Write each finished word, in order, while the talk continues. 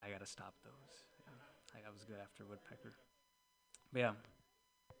to stop those. Yeah. I was good after Woodpecker. But yeah,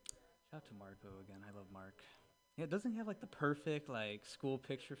 shout out to Marco again. I love Mark. Yeah, doesn't he have like the perfect like school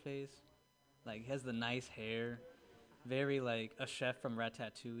picture face? Like he has the nice hair, very like a chef from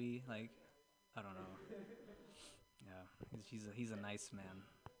Ratatouille. Like I don't know. Yeah, he's a nice man.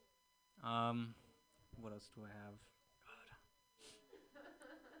 What else do I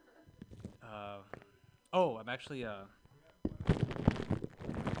have? Oh, I'm actually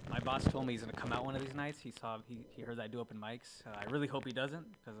my boss told me he's gonna come out one of these nights. He heard that I do open mics. I really hope he doesn't,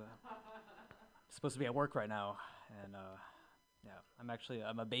 because I'm supposed to be at work right now, and yeah, I'm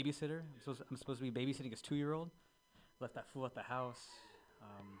a babysitter. I'm supposed to be babysitting his 2-year-old. Left that fool at the house.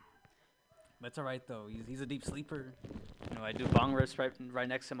 But it's all right though. He's a deep sleeper. You know, I do bong rips right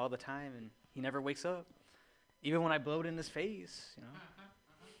next to him all the time, and he never wakes up, even when I blow it in his face. You know.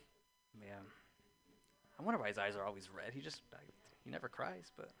 But yeah. I wonder why his eyes are always red. He never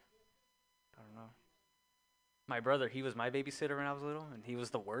cries, but I don't know. My brother, he was my babysitter when I was little, and he was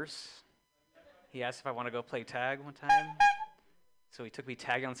the worst. He asked if I want to go play tag one time, so he took me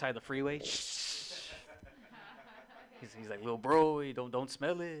tagging on the side of the freeway. He's like, little bro, you don't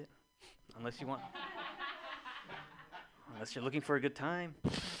smell it, unless you're looking for a good time. I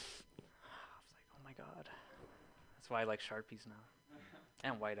was like, oh my god. That's why I like Sharpies now,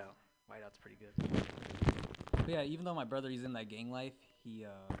 and whiteout. Whiteout's pretty good. But yeah, even though my brother, he's in that gang life, he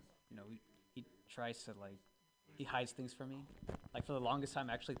tries to he hides things from me. Like for the longest time,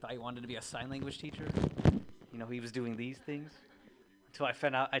 I actually thought he wanted to be a sign language teacher. You know, he was doing these things until I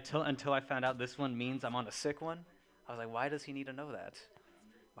found out this one means I'm on a sick one. I was like, why does he need to know that?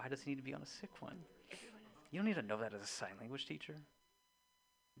 Why does he need to be on a sick one? You don't need to know that as a sign language teacher.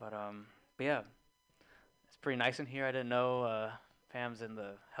 But yeah, it's pretty nice in here. I didn't know Pam's in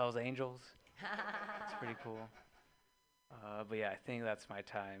the Hells Angels. It's pretty cool. But yeah, I think that's my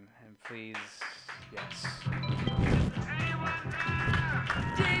time. And please, yes.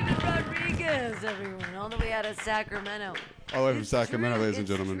 David Rodriguez, everyone, all the way out of Sacramento. All the way from Sacramento, ladies and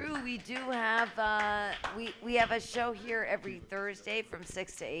gentlemen. It's true. We do have we have a show here every Thursday from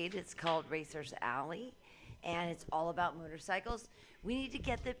 6 to 8. It's called Racers Alley, and it's all about motorcycles. We need to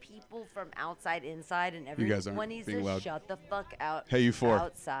get the people from outside inside, and everyone needs to loud. Shut the fuck out. Hey, you four.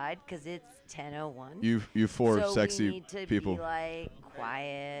 Outside, because it's 10:01. You four so sexy we need to people. be like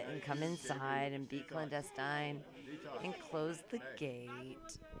quiet and come inside and be clandestine and close the gate.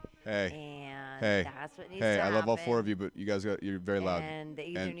 Hey. And that's what needs to happen. I love all four of you, but you guys you're very loud. And they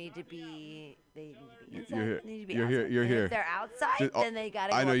either need to be inside. You're here. They need to be You're outside. here. You're and here. If they're outside, then they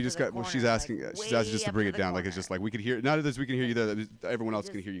gotta. I know go you up just to the got. Well, corner, she's asking. like, She's asking just way to bring up it the down. Like it's corner. just like we could hear. Not that we can hear you there. Everyone else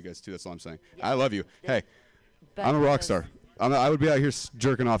can hear you guys too. That's all I'm saying. I love you. Hey, I'm a rock star. I would be out here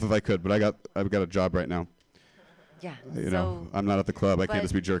jerking off if I could, but I've got a job right now. Yeah. You know, I'm not at the club. I can't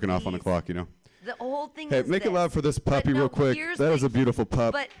just be jerking off on the clock. You know. The whole thing. Hey, is make it loud for this puppy real quick. That is a beautiful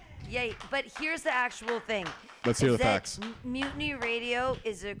pup. But here's the actual thing. Let's hear the facts. Mutiny Radio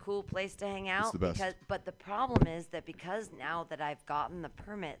is a cool place to hang out. It's the best. But the problem is that because now that I've gotten the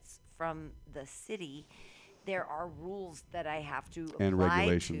permits from the city, there are rules that I have to apply and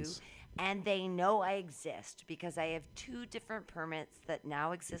regulations. to. And they know I exist because I have 2 different permits that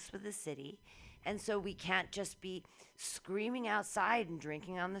now exist with the city. And so we can't just be screaming outside and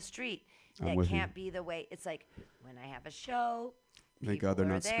drinking on the street. That can't be the way. It's like when I have a show, thank God they're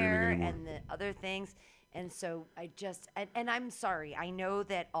not screaming anymore. And the other things. And so I just, and I'm sorry, I know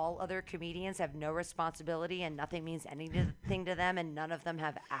that all other comedians have no responsibility and nothing means anything to them, and none of them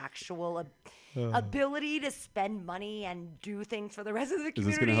have actual ability to spend money and do things for the rest of the community. Is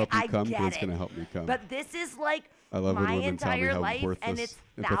this going to help you come? Get it's going to help me come. But this is like I love my when women tell me entire how life, worthless and it's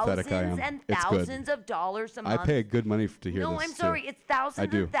and pathetic I am. thousands and It's good. thousands of dollars a month. I pay good money to hear this. No, I'm sorry. Too. It's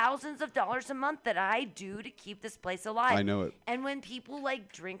thousands and thousands of dollars a month that I do to keep this place alive. I know it. And when people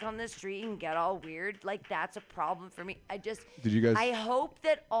like drink on the street and get all weird, like that's a problem for me. Did you guys? I hope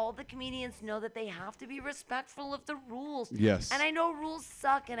that all the comedians know that they have to be respectful of the rules. Yes. And I know rules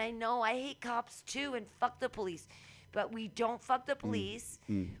suck, and I know I hate cops too, and fuck the police. But we don't fuck the police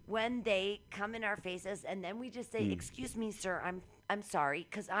when they come in our faces, and then we just say, "Excuse me, sir, I'm sorry,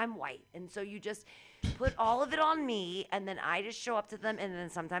 because I'm white." And so you just put all of it on me, and then I just show up to them, and then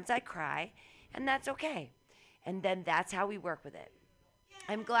sometimes I cry, and that's okay. And then that's how we work with it.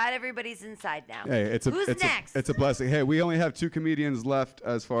 I'm glad everybody's inside now. Hey, Who's next? It's a blessing. Hey, we only have 2 comedians left,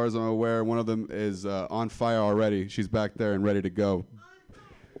 as far as I'm aware. One of them is on fire already. She's back there and ready to go.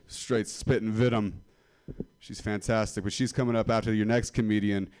 Straight spitting venom. She's fantastic, but she's coming up after your next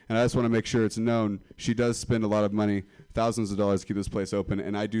comedian, and I just want to make sure it's known she does spend a lot of money, thousands of dollars to keep this place open,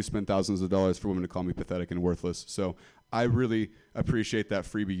 and I do spend thousands of dollars for women to call me pathetic and worthless. So I really appreciate that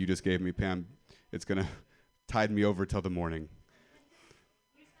freebie you just gave me, Pam. It's going to tide me over till the morning.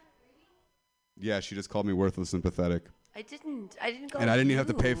 Yeah, she just called me worthless and pathetic. I didn't go. And I didn't even have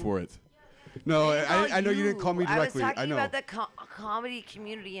to pay for it. No, I know you didn't call me directly. I was talking know. about the comedy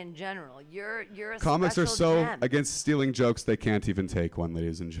community in general. You're a Comics are special so gem. against stealing jokes they can't even take one,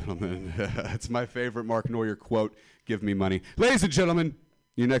 ladies and gentlemen. It's my favorite Mark Neuer quote, "Give me money." Ladies and gentlemen,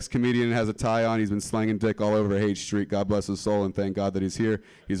 your next comedian has a tie on. He's been slanging dick all over H Street. God bless his soul, and thank God that he's here.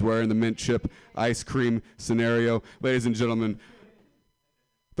 He's wearing the mint chip ice cream scenario. Ladies and gentlemen,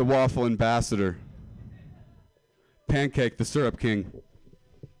 the waffle ambassador, Pancake, the syrup king.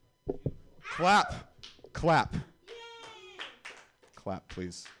 Clap. Clap. Clap,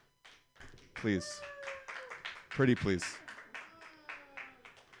 please. Please. Pretty please.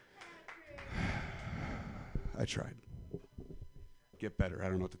 I tried. Get better. I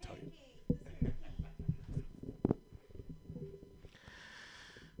don't know what to tell you.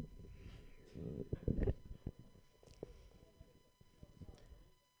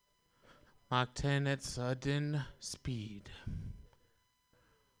 Mach 10 at sudden speed.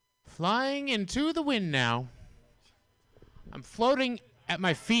 Flying into the wind now. I'm floating at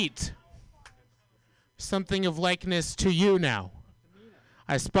my feet. Something of likeness to you now.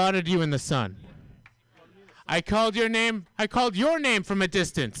 I spotted you in the sun. I called your name from a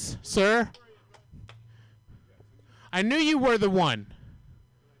distance, sir. I knew you were the one.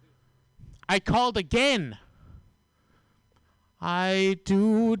 I called again. I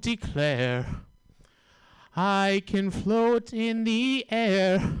do declare I can float in the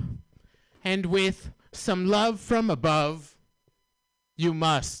air, and with some love from above, you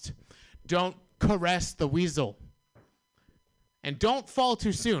must. Don't caress the weasel, and don't fall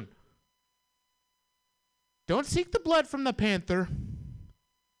too soon. Don't seek the blood from the panther.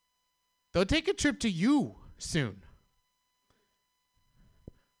 They'll take a trip to you soon.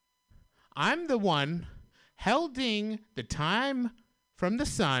 I'm the one holding the time from the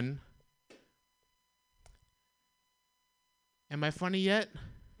sun. Am I funny yet?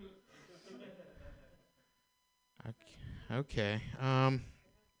 Okay.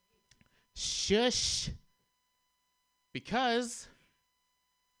 Shush. Because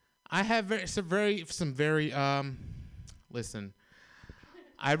I have some very listen.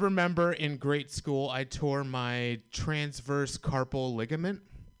 I remember in grade school I tore my transverse carpal ligament.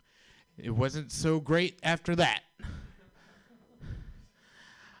 It wasn't so great after that.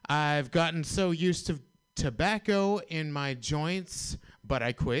 I've gotten so used to tobacco in my joints, but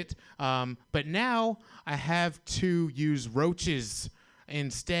I quit. But now I have to use roaches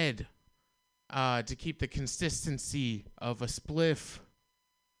instead to keep the consistency of a spliff.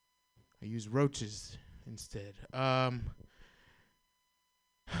 I use roaches instead.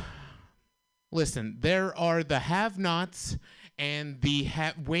 Listen, there are the have-nots and the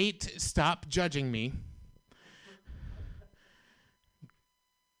wait, stop judging me.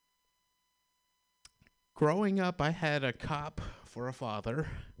 Growing up, I had a cop for a father.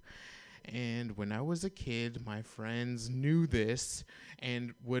 And when I was a kid, my friends knew this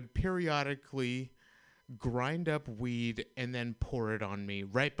and would periodically grind up weed and then pour it on me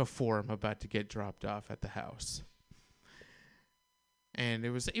right before I'm about to get dropped off at the house. And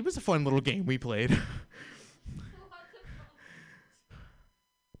it was a fun little game we played.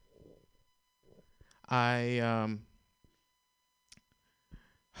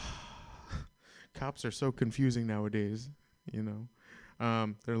 Cops are so confusing nowadays, you know.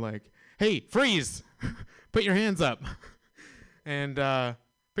 They're like, "Hey, freeze! Put your hands up." And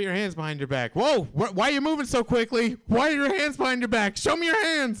put your hands behind your back. Whoa, why are you moving so quickly? Why are your hands behind your back? Show me your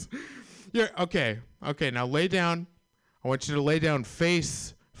hands. Okay, now lay down. I want you to lay down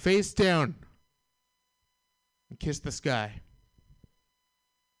face down. And kiss the sky.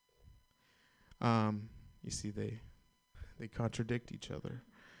 You see, they contradict each other.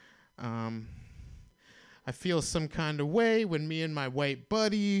 I feel some kind of way when me and my white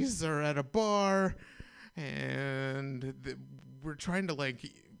buddies are at a bar and we're trying to like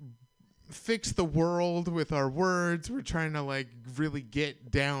fix the world with our words. We're trying to like really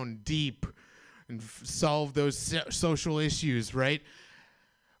get down deep and solve those social issues, right?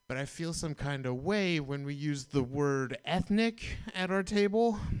 But I feel some kind of way when we use the word ethnic at our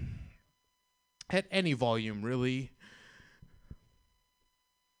table. At any volume, really.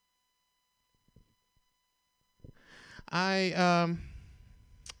 I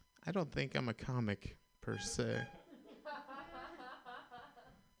don't think I'm a comic, per se.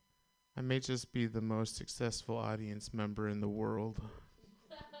 I may just be the most successful audience member in the world.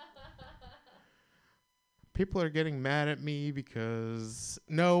 People are getting mad at me because,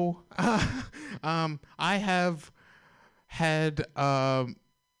 no, I have had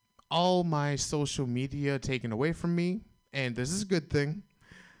all my social media taken away from me, and this is a good thing.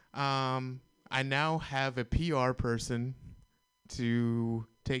 I now have a PR person to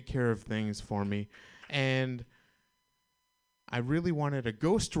take care of things for me, and I really wanted a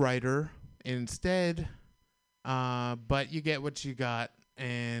ghostwriter instead, but you get what you got,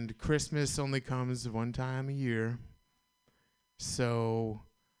 and Christmas only comes one time a year, so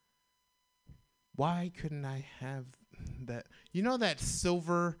why couldn't I have that? You know that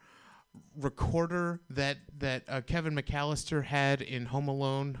silver recorder that Kevin McAllister had in Home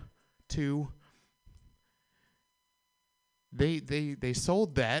Alone 2? They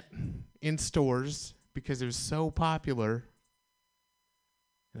sold that in stores because it was so popular,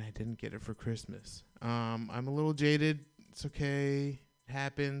 and I didn't get it for Christmas. I'm a little jaded. It's okay. It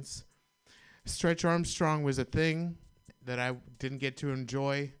happens. Stretch Armstrong was a thing that I didn't get to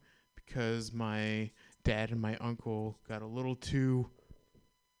enjoy because my dad and my uncle got a little too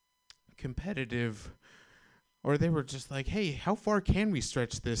competitive, or they were just like, "Hey, how far can we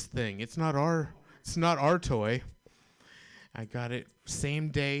stretch this thing? It's not our toy." I got it same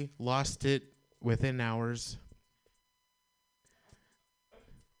day, lost it within hours.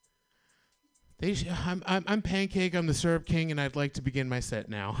 I'm Pancake. I'm the Syrup King, and I'd like to begin my set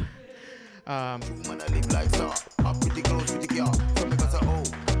now.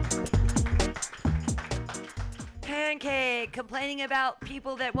 Pancake complaining about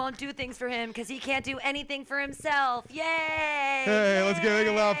people that won't do things for him because he can't do anything for himself. Yay! Hey, let's make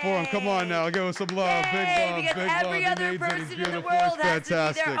it loud for him. Come on now, give us some love. Yay, Big love, because big love. every He other needs it. He's person in the beautiful. world It's has to be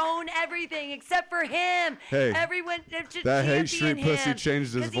fantastic. their own everything except for him. Hey, everyone just that hate champion street pussy him,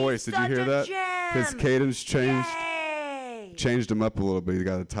 changed his 'cause voice. he's Did you hear such a that? gem. His cadence changed. Yay! Changed him up a little bit. He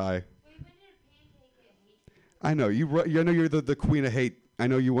got a tie. I know I know you're the queen of hate. I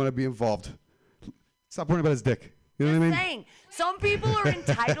know you want to be involved. Stop worrying about his dick. You know what I mean? Saying some people are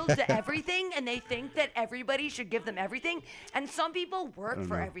entitled to everything and they think that everybody should give them everything, and some people work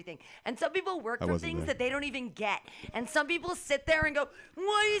for everything, and some people work for things there. that they don't even get, and some people sit there and go,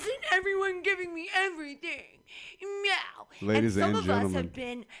 why isn't everyone giving me everything? Meow. Ladies and some and of us gentlemen. have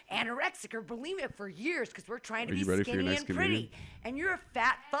been anorexic or bulimic for years because we're trying to Are be you ready for your skinny next and pretty, comedian? and you're a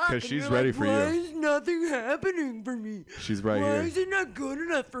fat fuck 'Cause and she's you're ready like, for you. why is nothing happening for me? She's right Why here. is it not good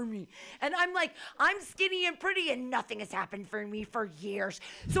enough for me? And I'm like, I'm skinny and pretty and nothing has happened for me for years.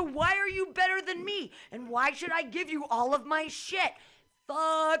 So why are you better than me? And why should I give you all of my shit?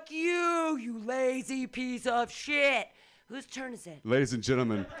 Fuck you, you lazy piece of shit. Whose turn is it? Ladies and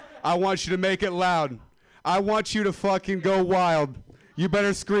gentlemen, I want you to make it loud. I want you to fucking go wild. You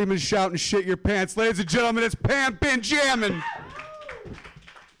better scream and shout and shit your pants. Ladies and gentlemen, it's Pam Benjamin.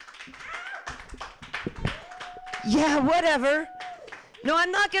 Yeah, whatever. No,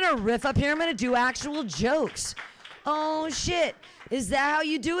 I'm not gonna riff up here. I'm gonna do actual jokes. Oh shit. Is that how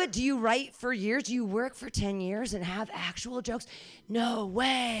you do it? Do you write for years? Do you work for 10 years and have actual jokes? No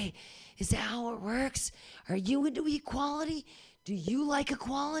way. Is that how it works? Are you into equality? Do you like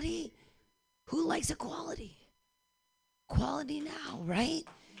equality? Who likes equality? Equality now, right?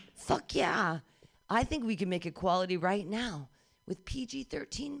 Fuck yeah. I think we can make equality right now with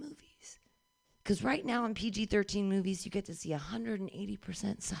PG-13 movies. Because right now in PG-13 movies, you get to see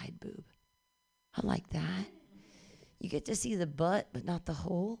 180% side boob. I like that. You get to see the butt, but not the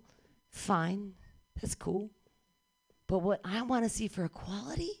hole. Fine. That's cool. But what I want to see for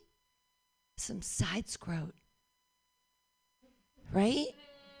equality, some side scrot. Right?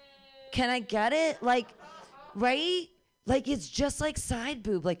 Can I get it? Like, right? Like, it's just like side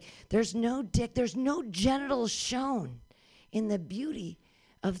boob. Like, there's no dick, there's no genitals shown in the beauty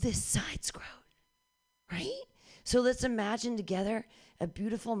of this side scrot. Right? So let's imagine together a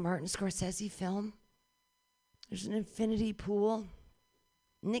beautiful Martin Scorsese film. There's an infinity pool.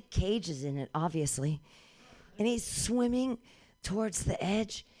 Nick Cage is in it, obviously. And he's swimming towards the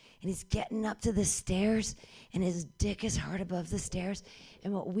edge, and he's getting up to the stairs, and his dick is hard above the stairs.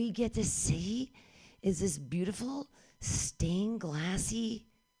 And what we get to see is this beautiful, stained glassy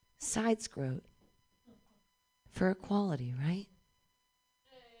side scrot for equality, right?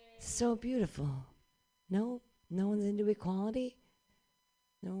 So beautiful. No one's into equality?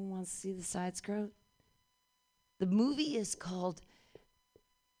 No one wants to see the side scrot? The movie is called,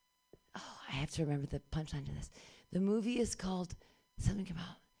 I have to remember the punchline to this. The movie is called something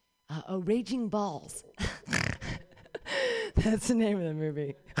about Raging Balls. That's the name of the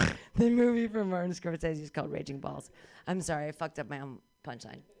movie. The movie from Martin Scorsese is called Raging Balls. I'm sorry, I fucked up my own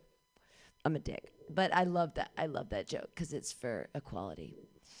punchline. I'm a dick. But I love that. I love that joke because it's for equality.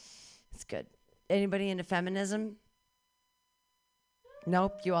 It's good. Anybody into feminism?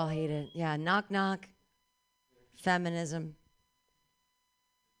 Nope, you all hate it. Yeah, knock, knock. Feminism.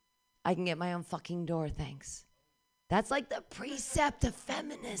 I can get my own fucking door, thanks. That's like the precept of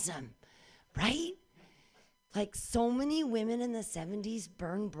feminism, right? Like so many women in the 70s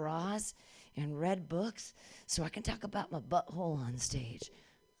burned bras and read books so I can talk about my butthole on stage.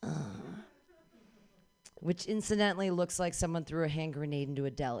 Which incidentally looks like someone threw a hand grenade into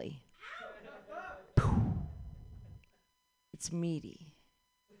a deli. It's meaty,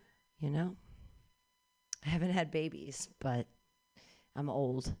 you know? I haven't had babies, but I'm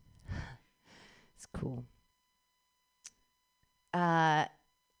old. It's cool. I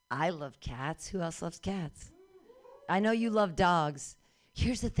love cats. Who else loves cats? I know you love dogs.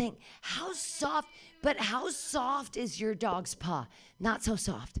 Here's the thing. How soft is your dog's paw? Not so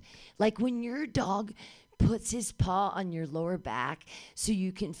soft. Like when your dog puts his paw on your lower back so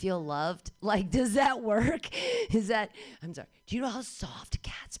you can feel loved. Like, does that work? I'm sorry. Do you know how soft a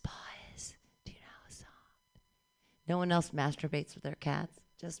cat's paw is? Do you know how soft? No one else masturbates with their cats?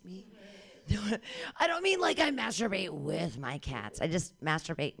 Just me? I don't mean like I masturbate with my cats. I just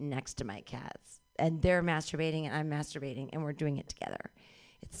masturbate next to my cats. And they're masturbating and I'm masturbating and we're doing it together.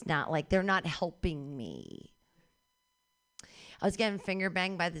 It's not like they're not helping me. I was getting finger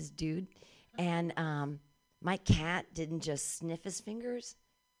banged by this dude and my cat didn't just sniff his fingers.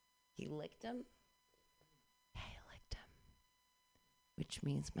 He licked them. Yeah, he licked them. Which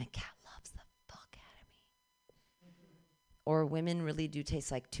means my cat loves the fuck out of me. Or women really do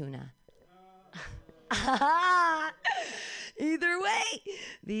taste like tuna. Either way,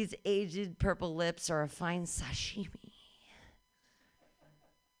 these aged purple lips are a fine sashimi.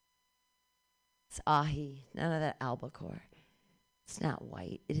 It's ahi, none of that albacore. It's not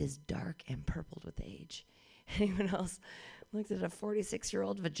white. It is dark and purpled with age. Anyone else looked at a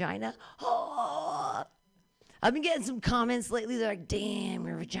 46-year-old vagina? Oh! I've been getting some comments lately. They're like, damn,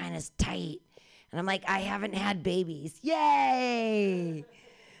 your vagina's tight. And I'm like, I haven't had babies. Yay!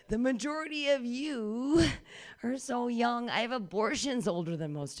 The majority of you are so young. I have abortions older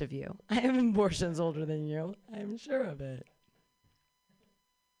than most of you. I have abortions older than you. I'm sure of it.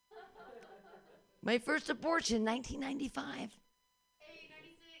 My first abortion, 1995.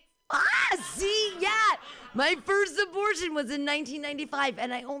 See, yeah. My first abortion was in 1995,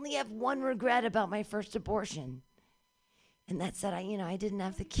 and I only have one regret about my first abortion. And that's that I didn't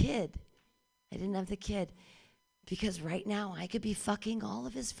have the kid. I didn't have the kid. Because right now, I could be fucking all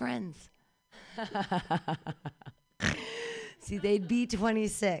of his friends. See, they'd be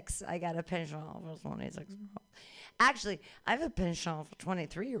 26. I got a penchant for 26-year-olds. Actually, I have a penchant for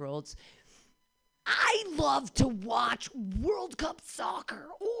 23-year-olds. I love to watch World Cup soccer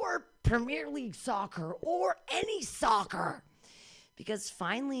or Premier League soccer or any soccer. Because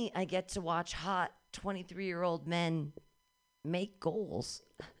finally, I get to watch hot 23-year-old men make goals.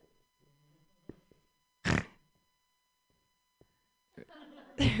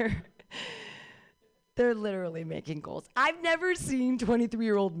 They're literally making goals. I've never seen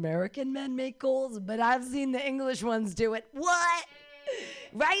 23-year-old American men make goals, but I've seen the English ones do it. What?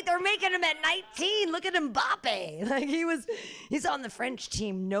 Right? They're making them at 19. Look at Mbappe. Like he's on the French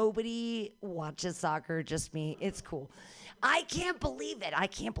team. Nobody watches soccer, just me. It's cool. I can't believe it. I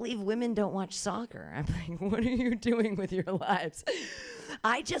can't believe women don't watch soccer. I'm like, what are you doing with your lives?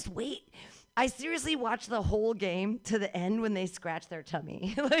 I just wait. I seriously watch the whole game to the end when they scratch their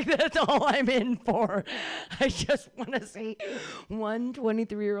tummy. Like, that's all I'm in for. I just want to see one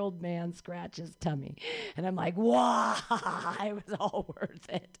 23-year-old man scratch his tummy. And I'm like, wow, it was all worth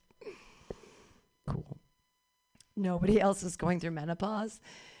it. Cool. Nobody else is going through menopause.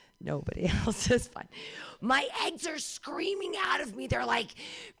 Nobody else is fine. My eggs are screaming out of me. They're like,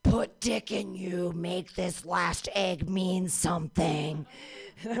 put dick in you. Make this last egg mean something.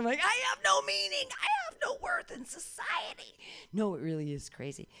 And I'm like, I have no meaning. I have no worth in society. No, it really is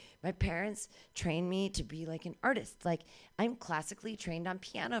crazy. My parents trained me to be like an artist. Like, I'm classically trained on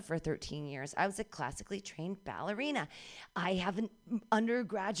piano for 13 years. I was a classically trained ballerina. I have an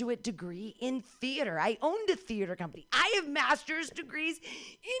undergraduate degree in theater. I owned a theater company. I have master's degrees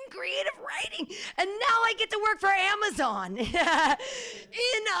in creative writing. And now I get to work for Amazon in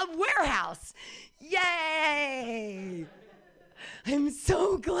a warehouse. Yay! I'm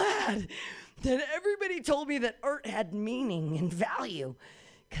so glad that everybody told me that art had meaning and value,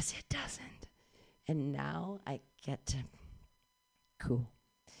 because it doesn't. And now I get to, cool.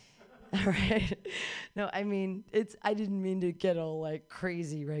 All right. No, I mean, I didn't mean to get all like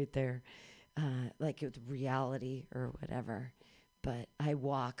crazy right there, like with reality or whatever. But I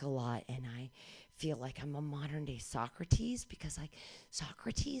walk a lot and I feel like I'm a modern day Socrates because like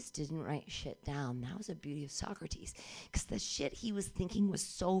Socrates didn't write shit down. That was the beauty of Socrates, because the shit he was thinking was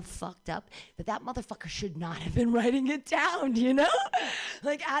so fucked up that motherfucker should not have been writing it down, you know?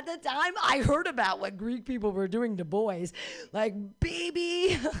 Like at the time I heard about what Greek people were doing to boys, like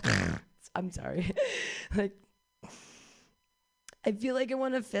baby. I'm sorry. Like I feel like I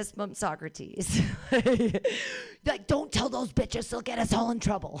want to fist bump Socrates. Like, don't tell those bitches, they'll get us all in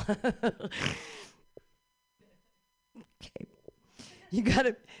trouble. Okay. You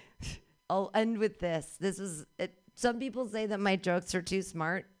gotta, I'll end with this. This is, some people say that my jokes are too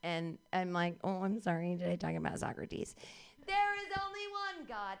smart, and I'm like, oh, I'm sorry, did I talk about Socrates? There is only one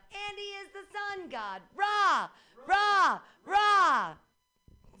God, and he is the sun god. Ra, ra, ra.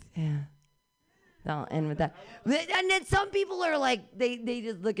 Yeah. I'll end with that. And then some people are like, they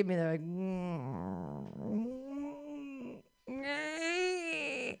just look at me, they're like,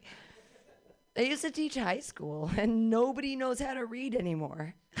 I used to teach high school, and nobody knows how to read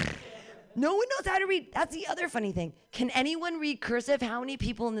anymore. No one knows how to read. That's the other funny thing. Can anyone read cursive? How many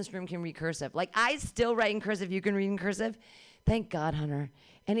people in this room can read cursive? Like, I still write in cursive. You can read in cursive? Thank God, Hunter.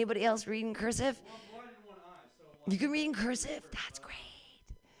 Anybody else read in cursive? You can read in cursive? That's great.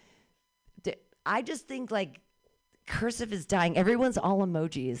 I just think, like, cursive is dying. Everyone's all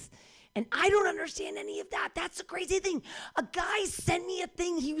emojis. And I don't understand any of that. That's the crazy thing. A guy sent me a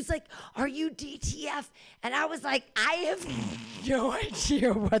thing. He was like, are you DTF? And I was like, I have no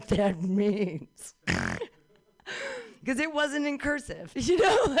idea what that means. Because it wasn't in cursive, you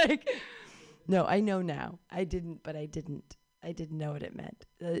know? Like, no, I know now. I didn't, but I didn't. I didn't know what it meant.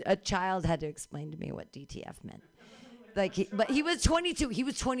 A child had to explain to me what DTF meant. Like, but he was 22. He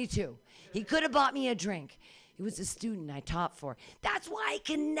was 22. He could have bought me a drink. He was a student I taught for. That's why I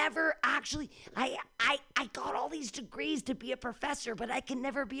can never actually, I got all these degrees to be a professor, but I can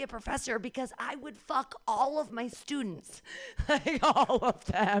never be a professor because I would fuck all of my students. Like, all of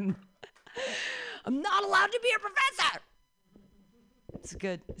them. I'm not allowed to be a professor. It's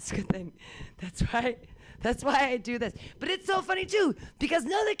good. It's a good thing. That's why I do this. But it's so funny too, because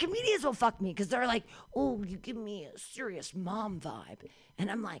none of the comedians will fuck me because they're like, oh, you give me a serious mom vibe. And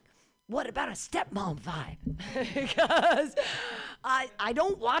I'm like, what about a stepmom vibe? Because I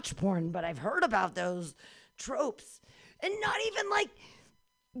don't watch porn, but I've heard about those tropes. And not even like,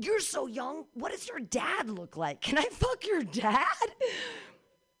 you're so young, what does your dad look like? Can I fuck your dad?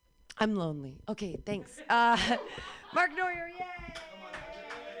 I'm lonely. Okay, thanks. Mark Neuer, yay!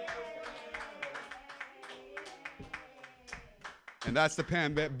 And that's the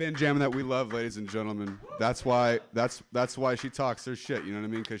Pam Ben Jam that we love, ladies and gentlemen. That's why she talks her shit. You know what I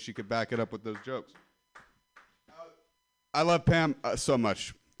mean? Because she could back it up with those jokes. I love Pam so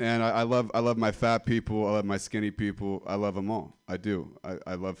much, and I love my fat people. I love my skinny people. I love them all. I do.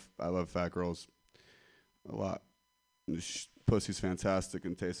 I love fat girls a lot. Pussy's fantastic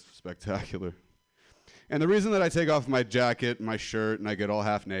and tastes spectacular. And the reason that I take off my jacket and my shirt and I get all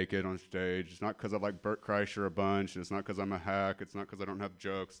half naked on stage, it's not because I like Bert Kreischer a bunch, and it's not because I'm a hack, it's not because I don't have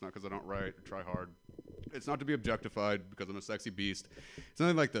jokes, it's not because I don't write or try hard. It's not to be objectified because I'm a sexy beast. It's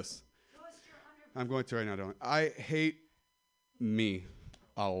nothing like this. I'm going to right now, don't I? I hate me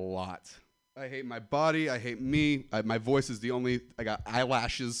a lot. I hate my body, I hate me. My voice is the only, I got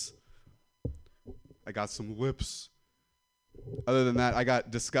eyelashes. I got some lips. Other than that, I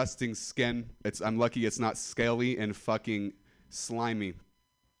got disgusting skin. I'm lucky it's not scaly and fucking slimy.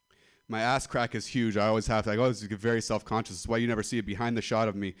 My ass crack is huge. I always have to. I always get very self-conscious. That's why you never see it behind the shot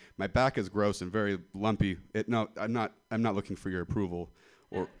of me. My back is gross and very lumpy. No, I'm not looking for your approval,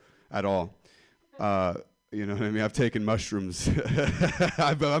 or at all. You know what I mean? I've taken mushrooms.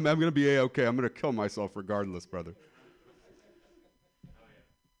 I'm gonna be a-okay. I'm gonna kill myself regardless, brother.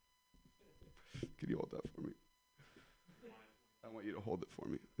 Can you hold that for me? I want you to hold it for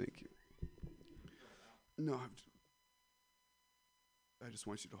me. Thank you. No, I just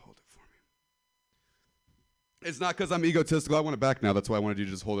want you to hold it for me. It's not because I'm egotistical. I want it back now. That's why I wanted you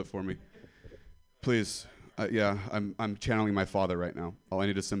to just hold it for me. Please. Yeah, I'm channeling my father right now. All I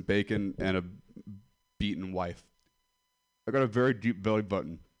need is some bacon and a beaten wife. I got a very deep belly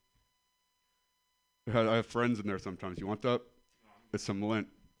button. I have friends in there sometimes. You want that? It's some lint.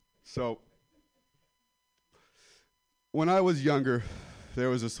 So, when I was younger, there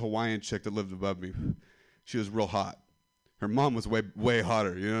was this Hawaiian chick that lived above me. She was real hot. Her mom was way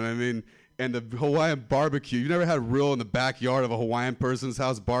hotter, you know what I mean? And the Hawaiian barbecue, you never had real in the backyard of a Hawaiian person's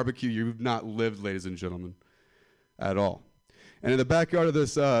house barbecue, you've not lived, ladies and gentlemen, at all. And in the backyard of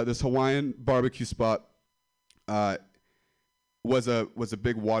this Hawaiian barbecue spot was a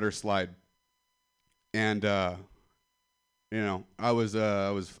big water slide. And, you know, I was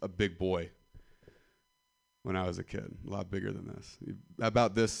a big boy. when I was a kid, a lot bigger than this.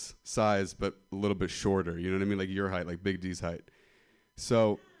 About this size, but a little bit shorter. You know what I mean? Like your height, like Big D's height.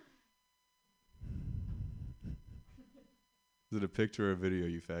 So, is it a picture or a video,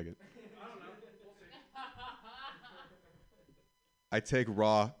 you faggot? I take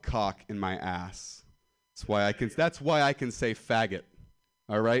raw cock in my ass. That's why I can say faggot.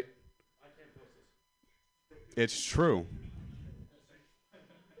 All right? I can't post this. It's true.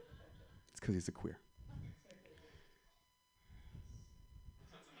 It's because he's a queer.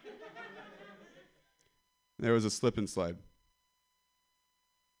 There was a slip and slide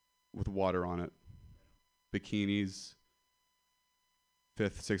with water on it. Bikinis.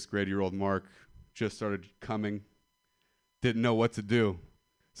 5th, 6th grade-year-old Mark just started coming. Didn't know what to do.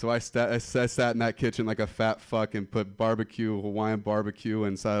 So I sat in that kitchen like a fat fuck and put Hawaiian barbecue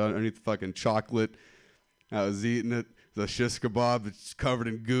inside underneath the fucking chocolate. I was eating it. The shish kebab that's covered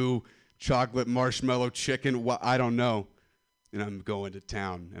in goo, chocolate, marshmallow, chicken, I don't know. And I'm going to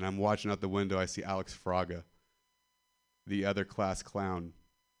town, and I'm watching out the window. I see Alex Fraga, the other class clown,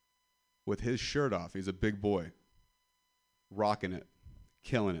 with his shirt off. He's a big boy, rocking it,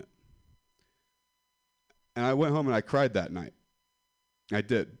 killing it. And I went home and I cried that night. I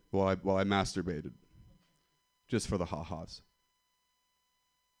did, while I masturbated, just for the ha-has.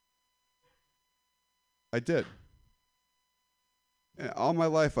 I did. And all my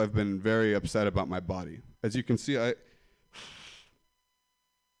life I've been very upset about my body. As you can see, I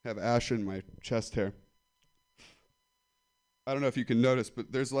have ash in my chest hair. I don't know if you can notice,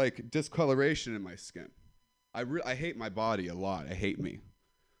 but there's like discoloration in my skin. I hate my body a lot. I hate me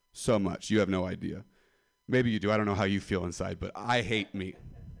so much. You have no idea. Maybe you do. I don't know how you feel inside, but I hate me.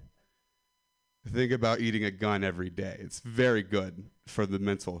 Think about eating a gun every day. It's very good for the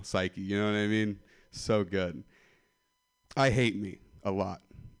mental psyche. You know what I mean? So good. I hate me a lot.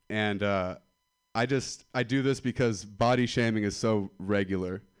 And I do this because body shaming is so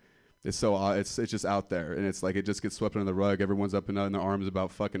regular. It's so it's just out there, and it's like it just gets swept under the rug. Everyone's up and down in their arms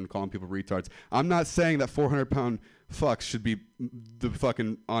about fucking calling people retards. I'm not saying that 400-pound fucks should be the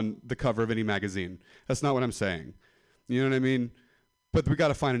fucking on the cover of any magazine. That's not what I'm saying. You know what I mean? But we got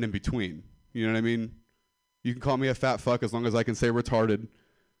to find an in between. You know what I mean? You can call me a fat fuck as long as I can say retarded.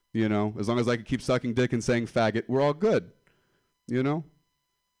 You know, as long as I can keep sucking dick and saying faggot, we're all good. You know?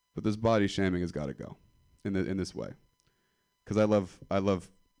 But this body shaming has got to go in this way, because I love.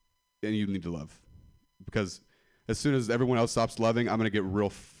 And you need to love, because as soon as everyone else stops loving, I'm going to get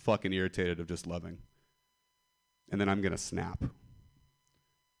real fucking irritated of just loving. And then I'm going to snap.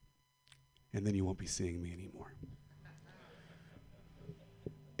 And then you won't be seeing me anymore.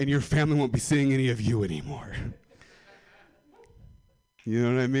 And your family won't be seeing any of you anymore. You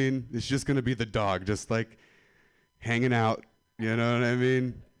know what I mean? It's just going to be the dog, just like hanging out. You know what I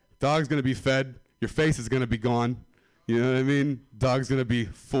mean? Dog's going to be fed. Your face is going to be gone. You know what I mean? Dog's going to be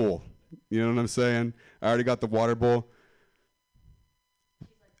full. You know what I'm saying? I already got the water bowl.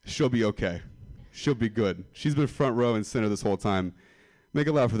 She'll be okay. She'll be good. She's been front row and center this whole time. Make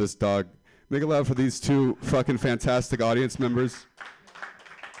it loud for this dog. Make it loud for these two fucking fantastic audience members.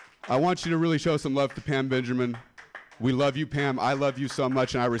 I want you to really show some love to Pam Benjamin. We love you, Pam. I love you so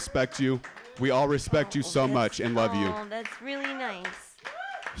much, and I respect you. We all respect you so much and love you. Oh, that's really nice.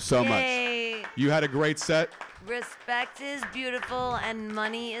 So Yay. much. You had a great set. Respect is beautiful and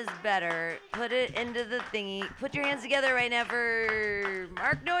money is better. Put it into the thingy. Put your hands together right now for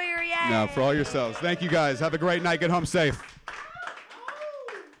Mark Neuer. Yay! No, for all yourselves. Thank you, guys. Have a great night. Get home safe.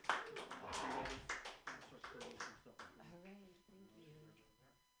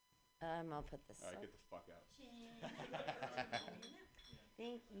 I'll put this. All right, get the fuck out.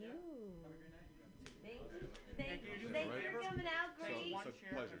 Thank you. Thank you for coming out. Great. Such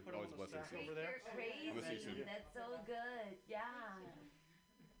a pleasure. Always a blessing to see you. You're crazy. I'm gonna see you soon. That's so good. Yeah.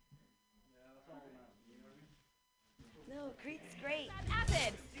 No, Creed's great.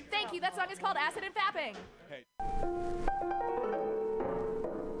 Acid. Thank you. That song is called Acid and Fapping. Hey.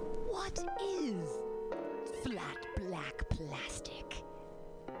 What is flat black plastic?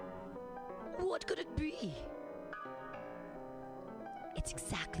 What could it be? It's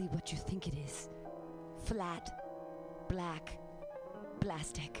exactly what you think it is. Flat, black,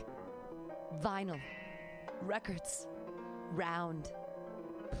 plastic, vinyl, records, round,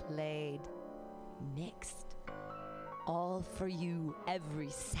 played, mixed. All for you every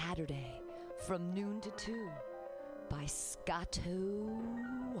Saturday from noon to 2 by Scotto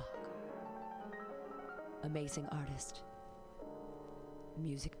Walker. Amazing artist,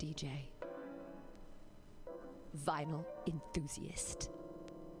 music DJ, vinyl enthusiast.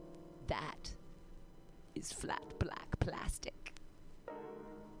 That is flat black plastic.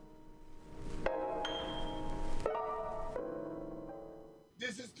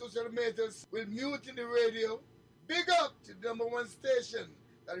 Tomatoes with Mutiny Radio. Big up to the #1 station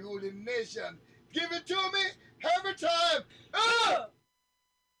that rule the nation. Give it to me every time.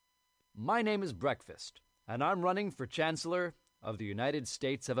 My name is Breakfast, and I'm running for Chancellor of the United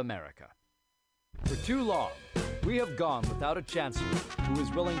States of America. For too long, we have gone without a chancellor who is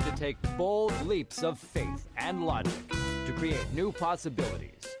willing to take bold leaps of faith and logic to create new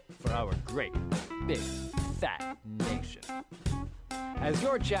possibilities for our great, big, fat nation. As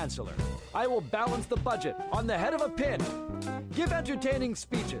your chancellor, I will balance the budget on the head of a pin, give entertaining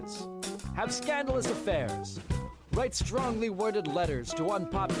speeches, have scandalous affairs, write strongly worded letters to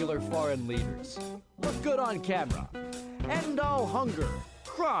unpopular foreign leaders, look good on camera, end all hunger,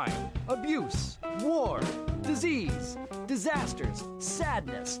 crime, abuse, war, disease, disasters,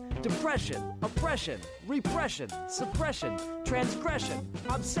 sadness, depression, oppression, repression, suppression, transgression,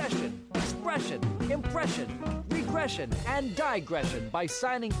 obsession, expression, impression, regression, and digression by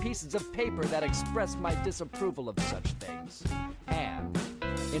signing pieces of paper that express my disapproval of such things. And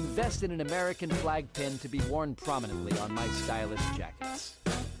invest in an American flag pin to be worn prominently on my stylish jackets.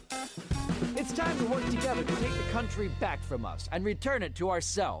 It's time to work together to take the country back from us and return it to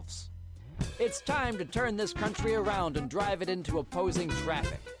ourselves. It's time to turn this country around and drive it into opposing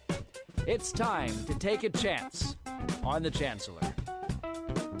traffic. It's time to take a chance on the Chancellor.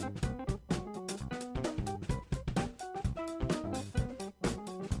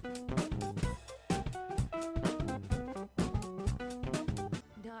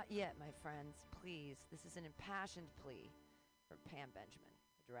 Not yet, my friends. Please. This is an impassioned plea for Pam Benjamin,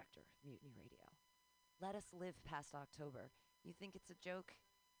 the director of Mutiny Radio. Let us live past October. You think it's a joke?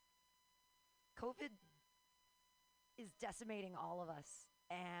 COVID is decimating all of us,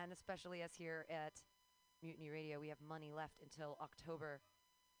 and especially us here at Mutiny Radio. We have money left until October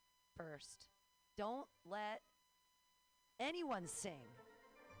 1st. Don't let anyone sing,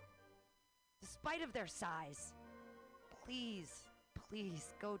 despite of their size. Please,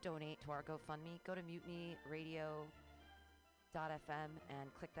 please go donate to our GoFundMe. Go to MutinyRadio.fm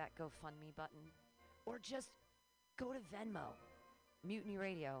and click that GoFundMe button. Or just go to Venmo. Mutiny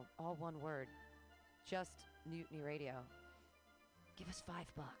Radio, all one word. Just Mutiny Radio. Give us $5.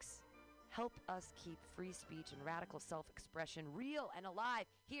 Help us keep free speech and radical self-expression real and alive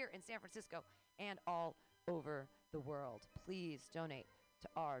here in San Francisco and all over the world. Please donate to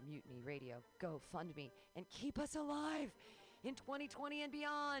our Mutiny Radio GoFundMe and keep us alive in 2020 and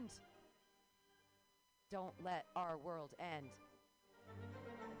beyond. Don't let our world end.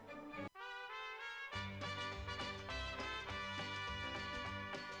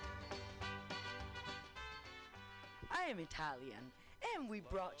 I am Italian, and we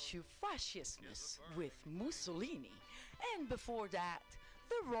brought you fascismus with Mussolini, and before that,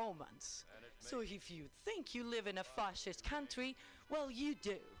 the Romans. So if you think you live in a fascist country, well, you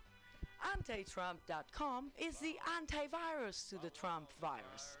do. Antitrump.com is the antivirus to the Trump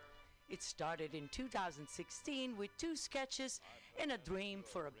virus. It started in 2016 with 2 sketches and a dream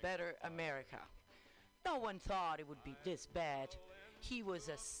for a better America. No one thought it would be this bad. He was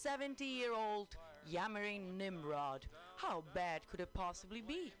a 70-year-old yammering Nimrod. How bad could it possibly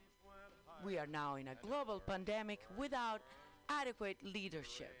be? We are now in a global pandemic without adequate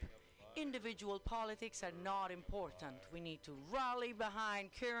leadership. Individual politics are not important. We need to rally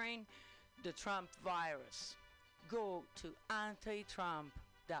behind curing the Trump virus. Go to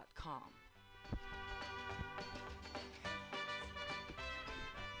antitrump.com.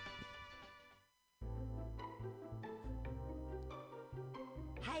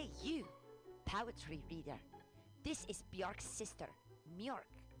 Hey, you, poetry reader. This is Bjork's sister, Mjork.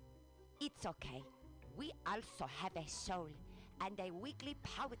 It's okay. We also have a soul and a weekly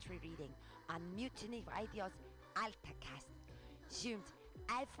poetry reading on Mutiny Radio's AltaCast, zoomed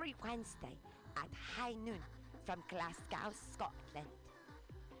every Wednesday at high noon from Glasgow, Scotland.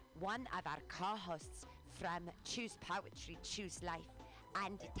 One of our co-hosts from Choose Poetry, Choose Life,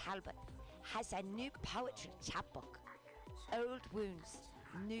 Andy Talbot, has a new poetry chapbook, Old Wounds,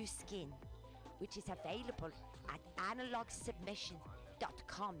 New Skin, which is available at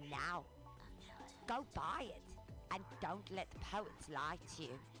analogsubmission.com now. Go buy it and don't let the poets lie to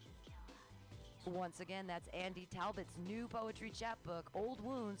you. Once again, that's Andy Talbot's new poetry chapbook, Old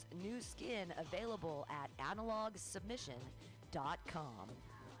Wounds, New Skin, available at analogsubmission.com.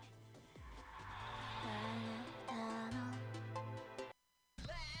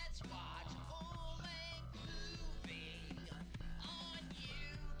 Let's watch full-length movie on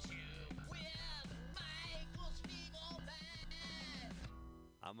YouTube with Michael Spiegelman.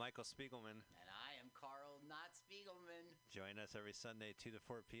 I'm Michael Spiegelman. And I am Carl Not Spiegelman. Join us every Sunday, 2 to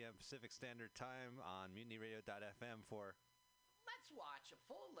 4 p.m. Pacific Standard Time on MutinyRadio.fm for let's watch a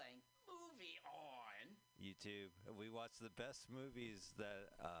full-length movie on. YouTube. We watch the best movies that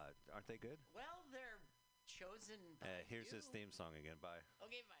aren't they good? Well, they're chosen by Here's you. his theme song again. Bye.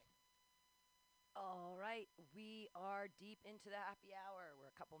 Okay, bye. All right, we are deep into the happy hour. We're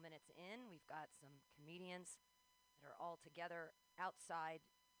a couple minutes in. We've got some comedians that are all together outside,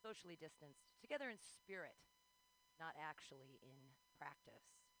 socially distanced, together in spirit, not actually in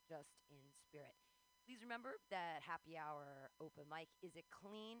practice, just in spirit. Please remember that happy hour open mic is a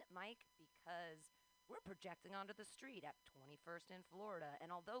clean mic because we're projecting onto the street at 21st in Florida. And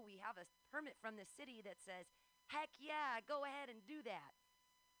although we have a permit from the city that says, heck yeah, go ahead and do that,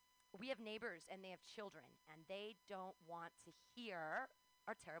 we have neighbors and they have children, and they don't want to hear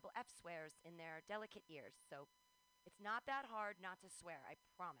our terrible F swears in their delicate ears. So it's not that hard not to swear, I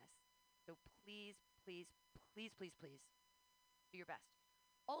promise. So please, please, please, please, please do your best.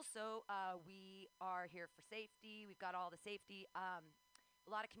 Also, we are here for safety. We've got all the safety. A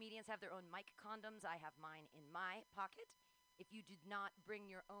lot of comedians have their own mic condoms. I have mine in my pocket. If you did not bring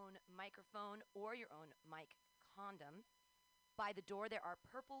your own microphone or your own mic condom, by the door there are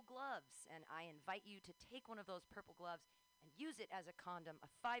purple gloves, and I invite you to take one of those purple gloves and use it as a condom,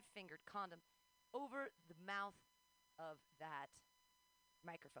 a 5-fingered condom, over the mouth of that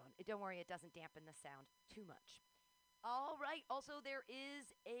microphone. Don't worry, it doesn't dampen the sound too much. All right, also there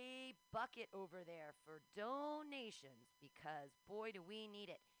is a bucket over there for donations because, boy, do we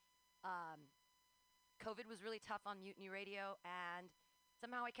need it. COVID was really tough on Mutiny Radio, and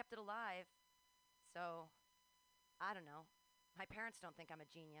somehow I kept it alive. So, I don't know. My parents don't think I'm a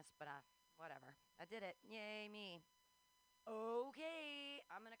genius, but whatever. I did it. Yay, me. Okay,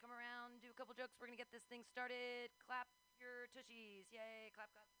 I'm going to come around, do a couple jokes. We're going to get this thing started. Clap your tushies. Yay,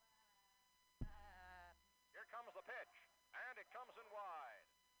 clap, clap, clap. Here comes the pitch, and it comes in wide.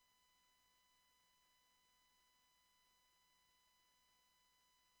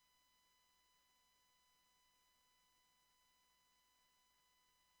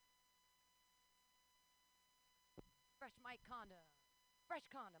 Fresh mic condom.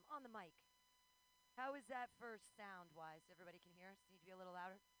 Fresh condom on the mic. How is that for sound-wise? Everybody can hear us? Need to be a little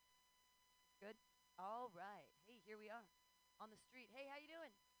louder? Good? All right. Hey, here we are on the street. Hey, how you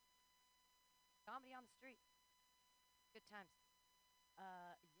doing? Comedy on the street. Good times.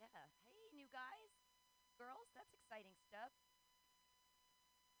 Yeah. Hey, new guys, girls, that's exciting stuff.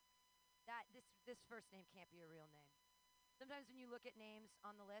 This first name can't be a real name. Sometimes when you look at names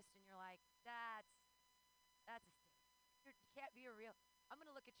on the list and you're like, that's a stain. It can't be a real. I'm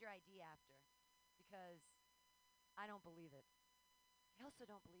gonna look at your ID after because I don't believe it. I also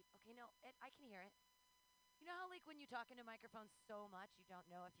don't believe. Okay, no, I can hear it. You know how like when you talk into microphones so much you don't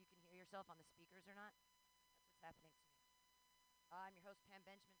know if you can hear yourself on the speakers or not? That's what's happening to me. I'm your host, Pam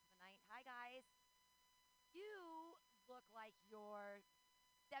Benjamin, for the night. Hi, guys. You look like you're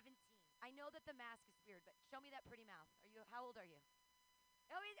 17. I know that the mask is weird, but show me that pretty mouth. How old are you?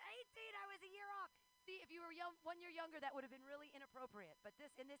 Oh, he's 18. I was a year off. See, if you were 1 year younger, that would have been really inappropriate. But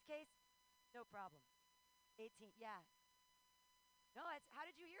in this case, no problem. 18, yeah. No, how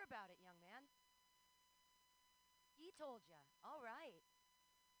did you hear about it, young man? He told you. All right.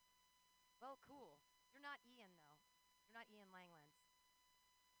 Well, cool. You're not Ian, though. You're not Ian Langlands.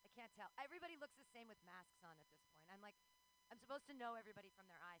 I can't tell. Everybody looks the same with masks on at this point. I'm supposed to know everybody from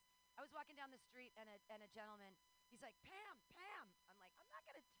their eyes. I was walking down the street, and a gentleman, he's like, Pam. I'm like, I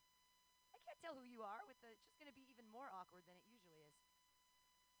can't tell who you are. It's just going to be even more awkward than it usually is.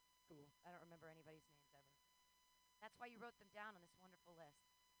 Cool. I don't remember anybody's names ever. That's why you wrote them down on this wonderful list.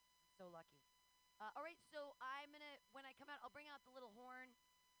 I'm so lucky. All right, so when I come out, I'll bring out the little horn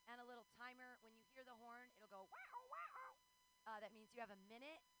and a little timer. When you hear the horn, it'll go, wow, wow. That means you have a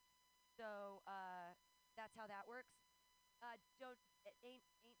minute. So that's how that works.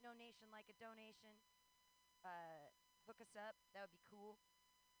 Ain't no nation like a donation. Hook us up. That would be cool.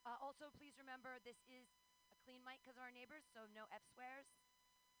 Also, please remember, this is a clean mic because of our neighbors, so no F swears.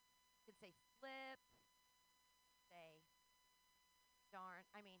 You can say flip, say darn.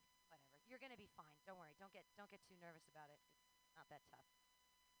 Whatever. You're going to be fine. Don't worry. Don't get too nervous about it. It's not that tough.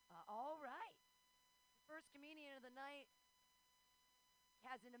 All right. The first comedian of the night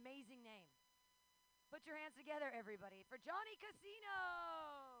has an amazing name. Put your hands together, everybody, for Johnny Casino.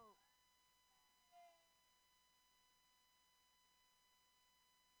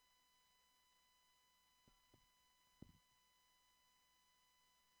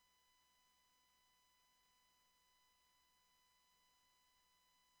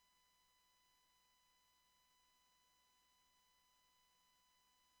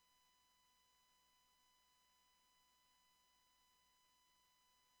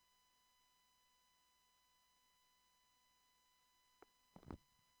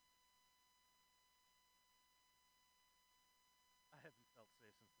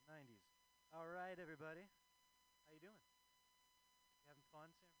 All right, everybody. How you doing? You having fun,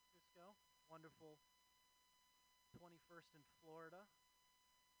 San Francisco? Wonderful 21st in Florida.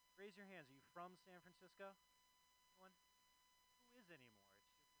 Raise your hands. Are you from San Francisco? One? Who is anymore? It's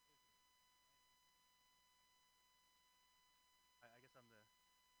just a visiting. Right? I guess I'm the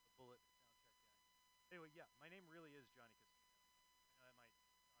bullet sound check guy. Anyway, yeah, my name really is Johnny Casino. I know that might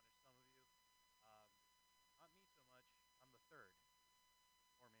astonish some of you. Not me so much. I'm the third for me.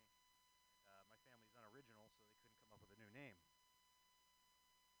 And my family's unoriginal, so they couldn't come up with a new name.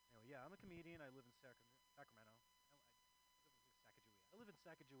 Anyway, yeah, I'm a comedian. I live in Sacramento. I live in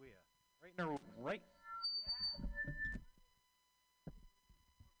Sacagawea. Right now, right.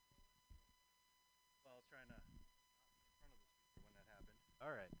 Well, I was trying to not be in front of the speaker when that happened.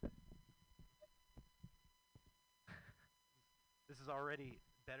 All right. This is already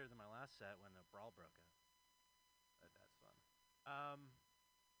better than my last set when the brawl broke out. That's fun.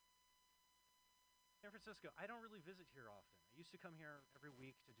 San Francisco, I don't really visit here often. I used to come here every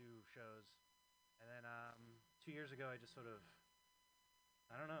week to do shows. And then 2 years ago, I just sort of,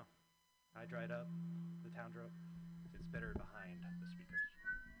 I don't know. I dried up. The town drove. It's better behind the speakers.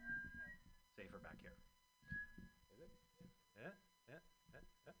 Safer back here. Is it? Yeah.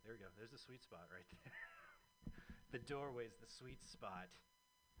 There we go. There's the sweet spot right there. The doorway's the sweet spot.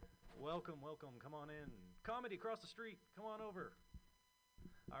 Welcome. Come on in. Comedy across the street. Come on over.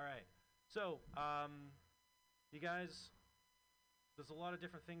 All right. So, you guys, there's a lot of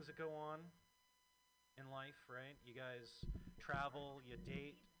different things that go on in life, right? You guys travel, you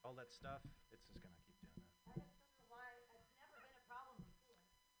date, all that stuff. It's just going to keep doing that. I just don't know why. It's never been a problem before.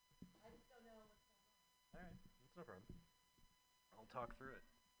 I just don't know what's going on. All right. It's no problem. I'll talk through it.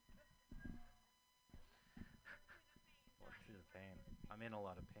 Walk through the pain. I'm in a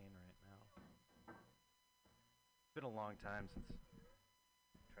lot of pain right now. It's been a long time since I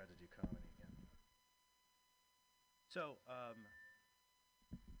tried to do comedy again. So, I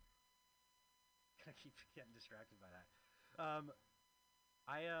keep getting distracted by that. I'm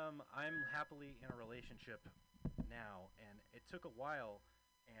happily in a relationship now, and it took a while,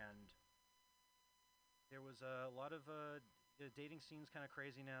 and there was a lot of the dating scene's kind of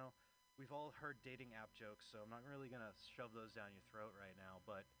crazy now. We've all heard dating app jokes, so I'm not really gonna shove those down your throat right now,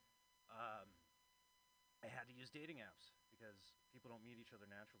 but I had to use dating apps because people don't meet each other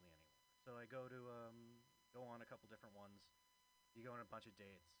naturally anymore. So I go on a couple different ones. You go on a bunch of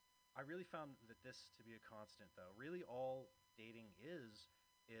dates. I really found that this to be a constant, though. Really, all dating is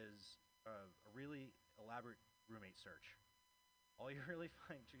a really elaborate roommate search. All you really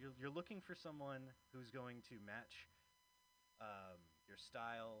find, you're looking for someone who's going to match your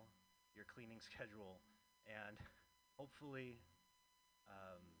style, your cleaning schedule, and hopefully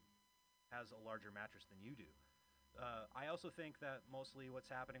has a larger mattress than you do. I also think that mostly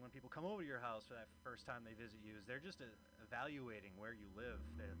what's happening when people come over to your house for that first time they visit you is they're just evaluating where you live.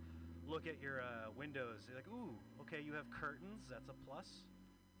 They look at your windows. They're like, ooh, okay, you have curtains. That's a plus.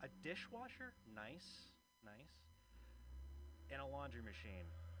 A dishwasher? Nice. And a laundry machine.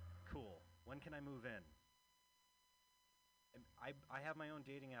 Cool. When can I move in? And I have my own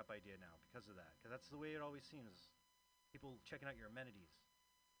dating app idea now because of that. Because that's the way it always seems. People checking out your amenities.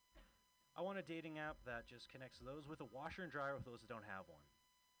 I want a dating app that just connects those with a washer and dryer with those that don't have one.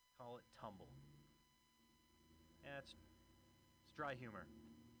 Call it Tumble. Yeah, it's dry humor.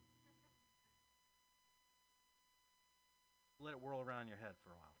 Let it whirl around your head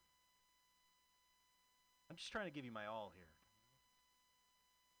for a while. I'm just trying to give you my all here.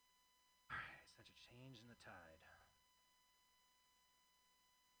 All right, such a change in the tide.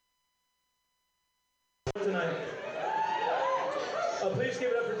 Tonight. Please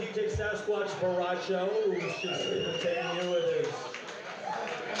give it up for DJ Sasquatch Baracho, who's just entertaining you with his.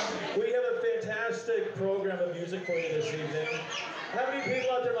 We have a fantastic program of music for you this evening. How many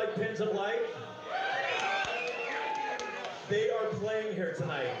people out there like Pins of Light? They are playing here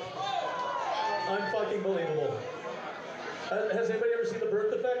tonight. Unfucking believable. Has anybody ever seen the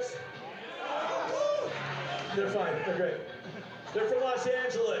Birth Effects? They're fine. They're great. They're from Los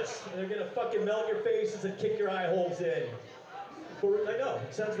Angeles. They're gonna fucking melt your faces and kick your eye holes in. I know,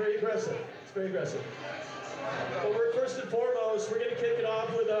 it sounds very aggressive. It's very aggressive. But first and foremost, we're going to kick it off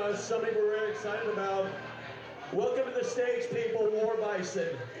with something we're very excited about. Welcome to the stage, people, War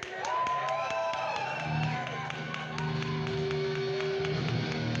Bison.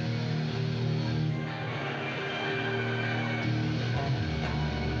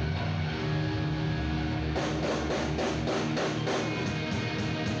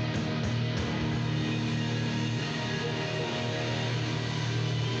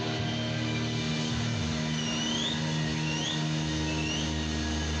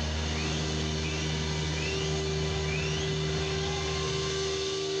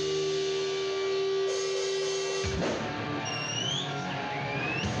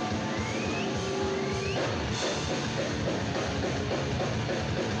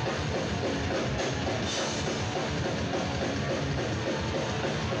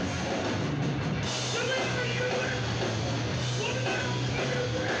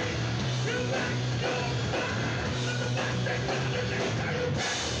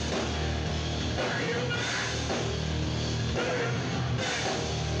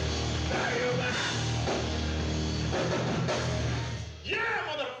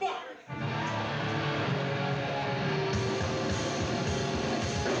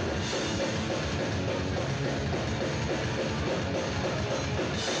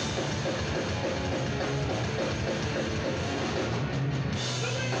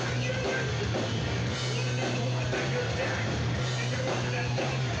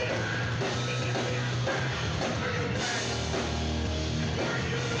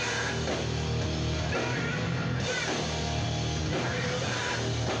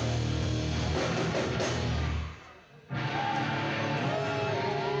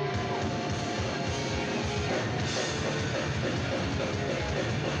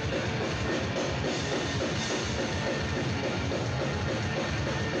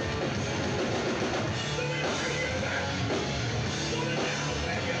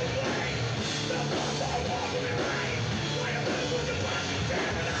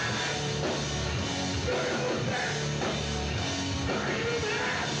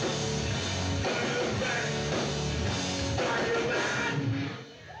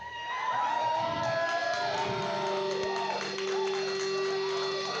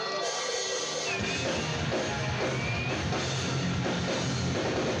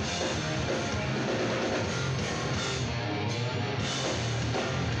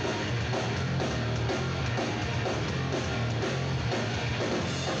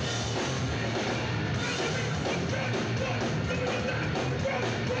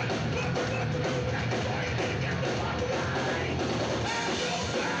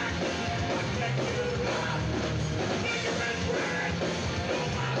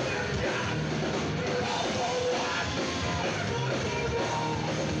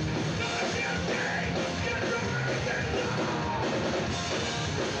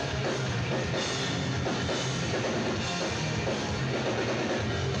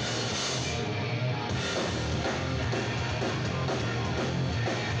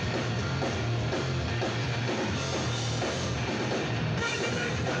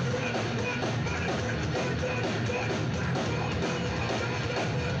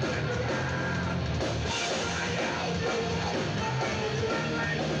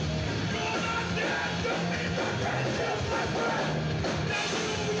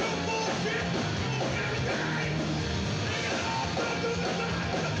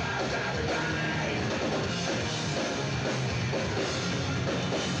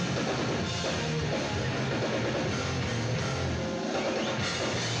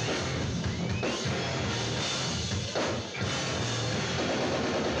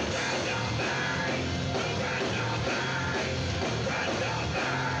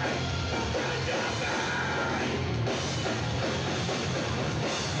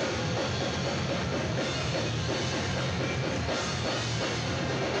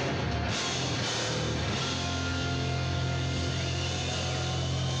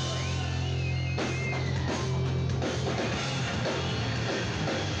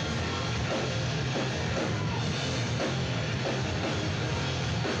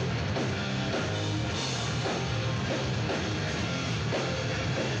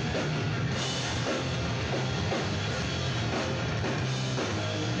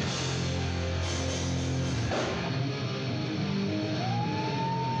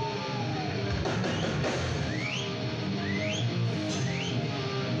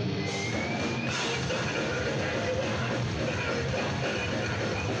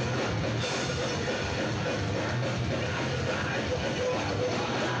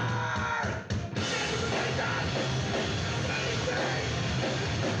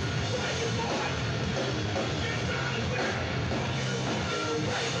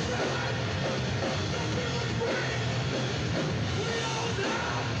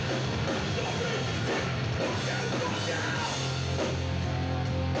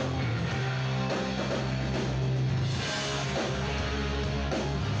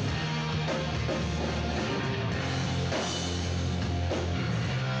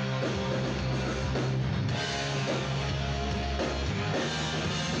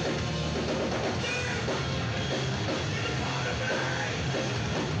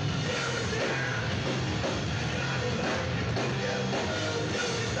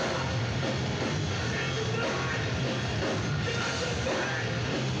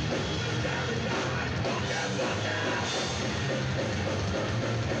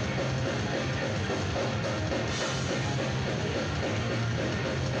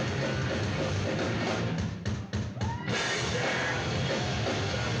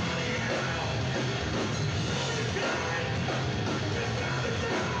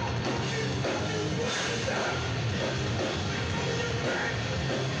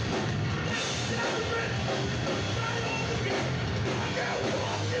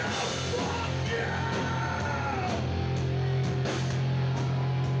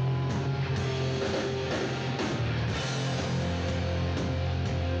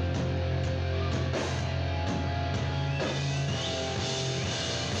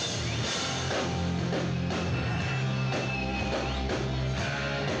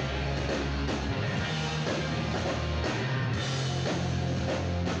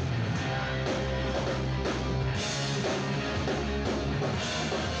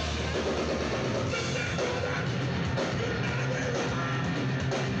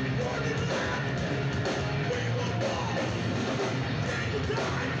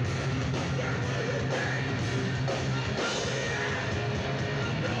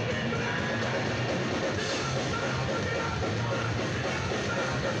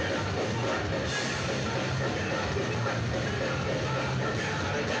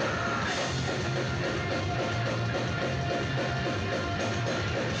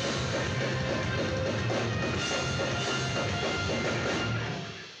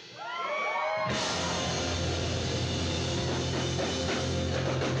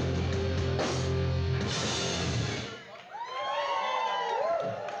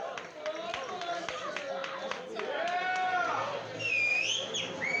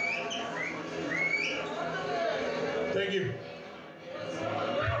 Thank you.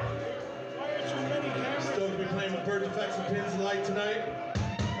 Stoked to be playing with Birds, Effects, and Pins of Light tonight.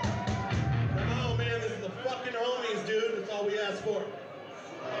 Come on, man. This is the fucking homies, dude. That's all we ask for.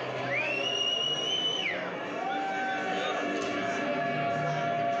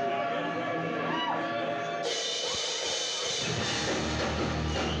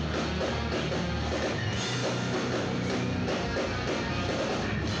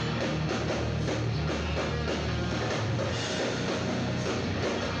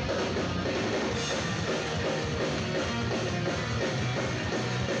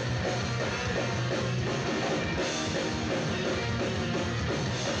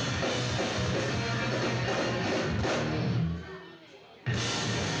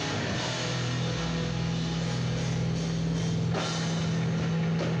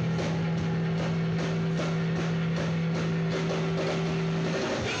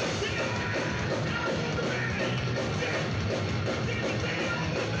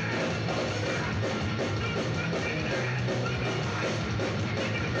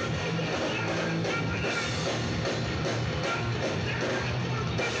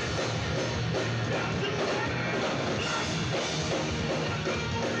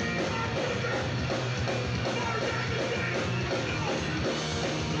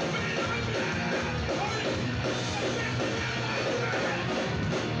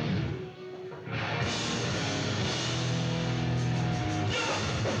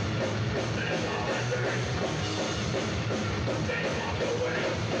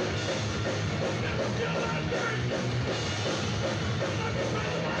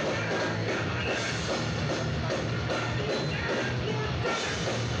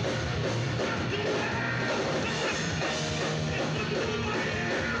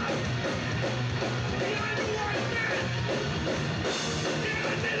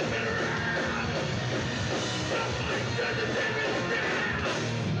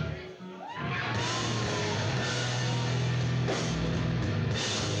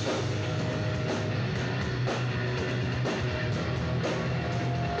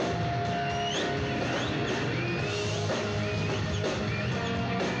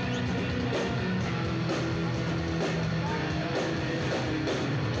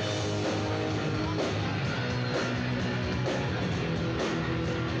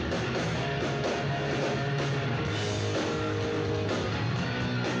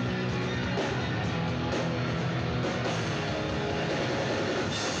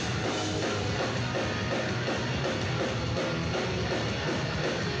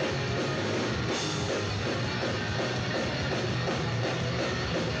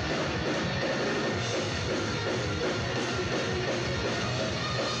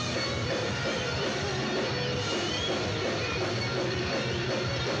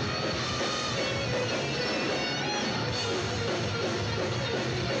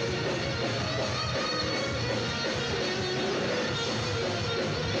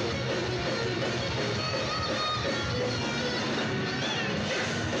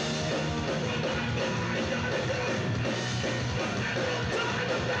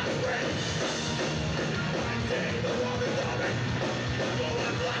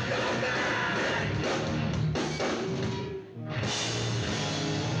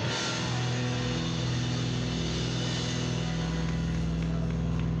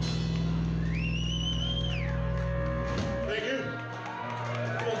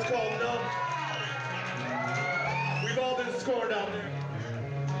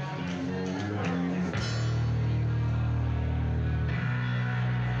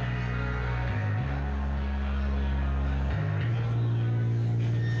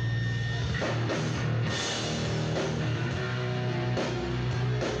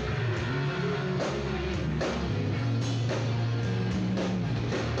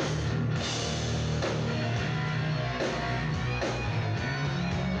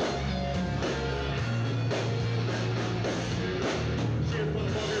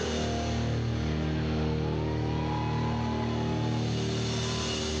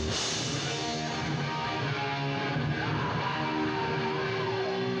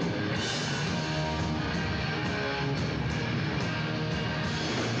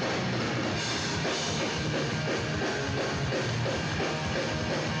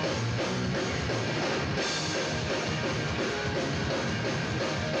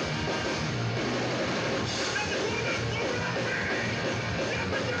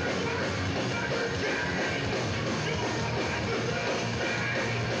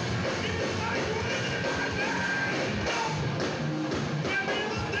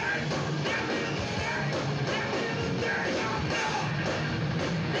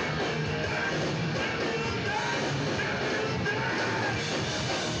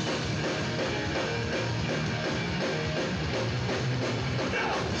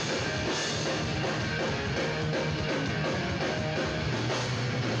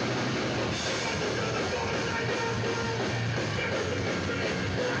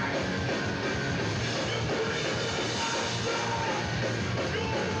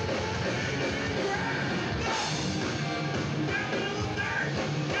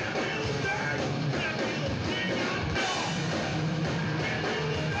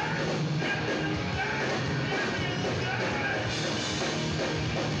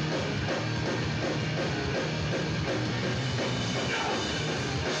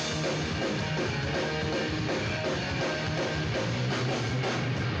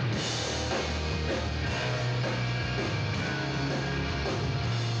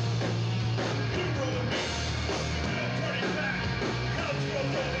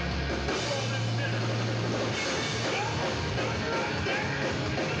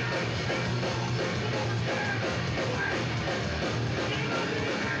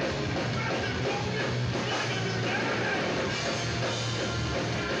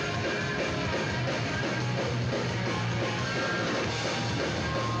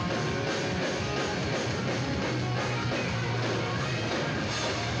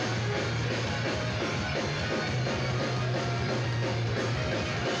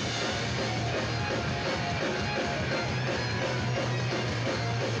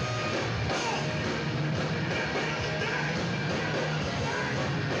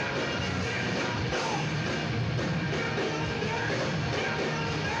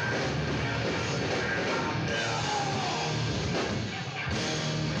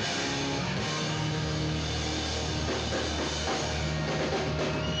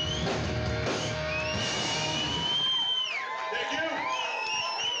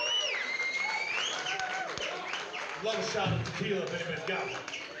 shot of tequila if anybody's got one.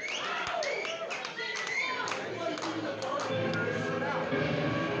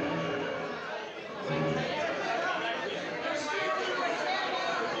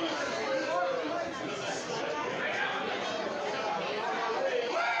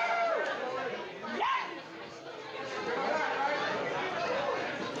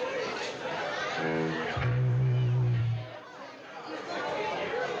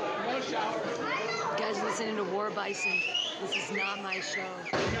 You guys listening to War Bison. This is not my show.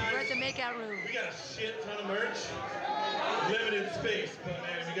 We're at the makeout room. We got a shit ton of merch. Limited space, but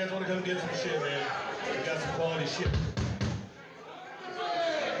man, if you guys want to come get some shit, man, we got some quality shit.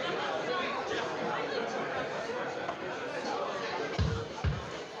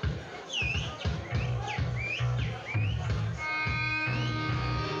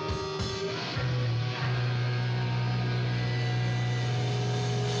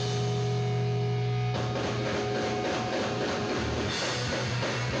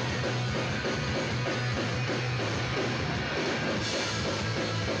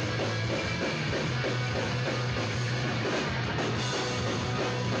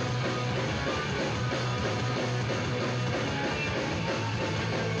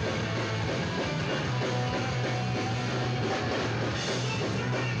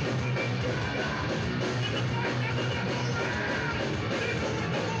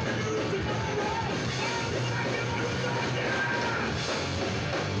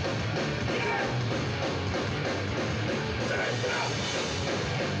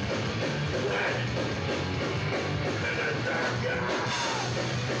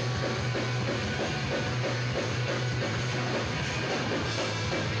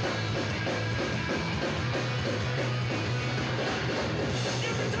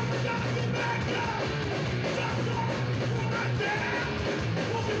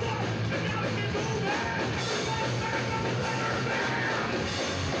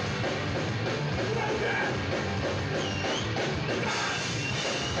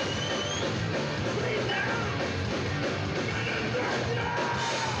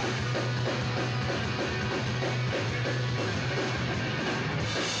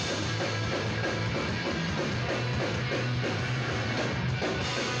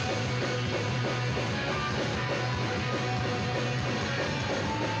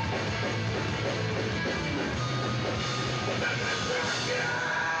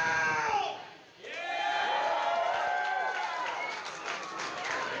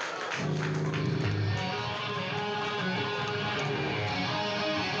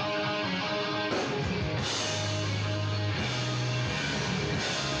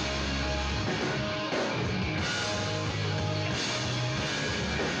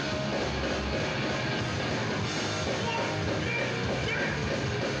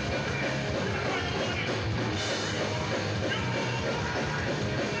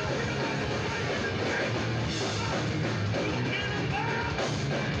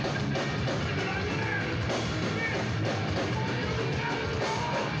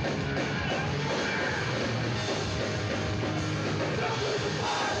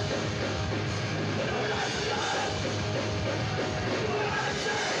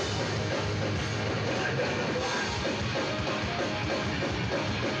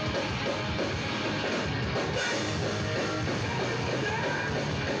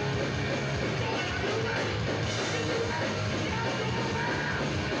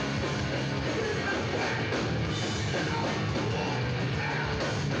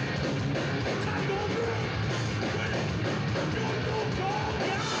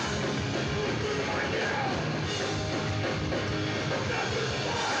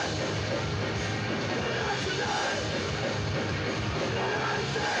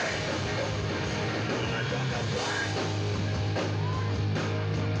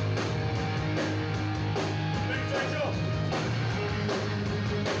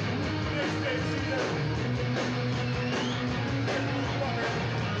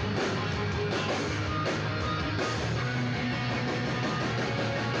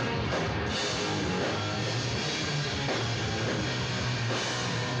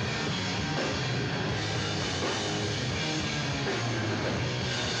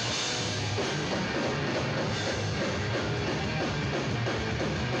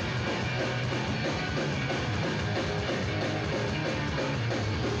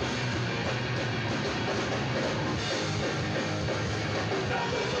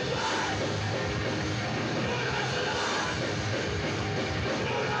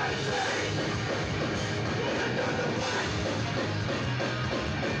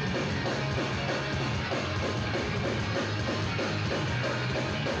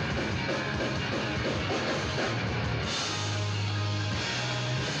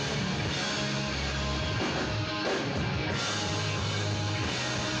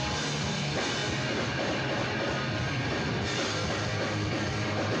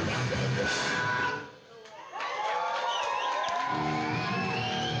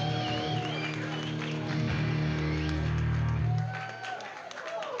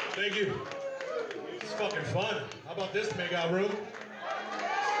 Thank you. It's fucking fun. How about this make-out room?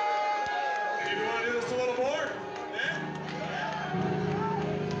 If you want to do this a little more,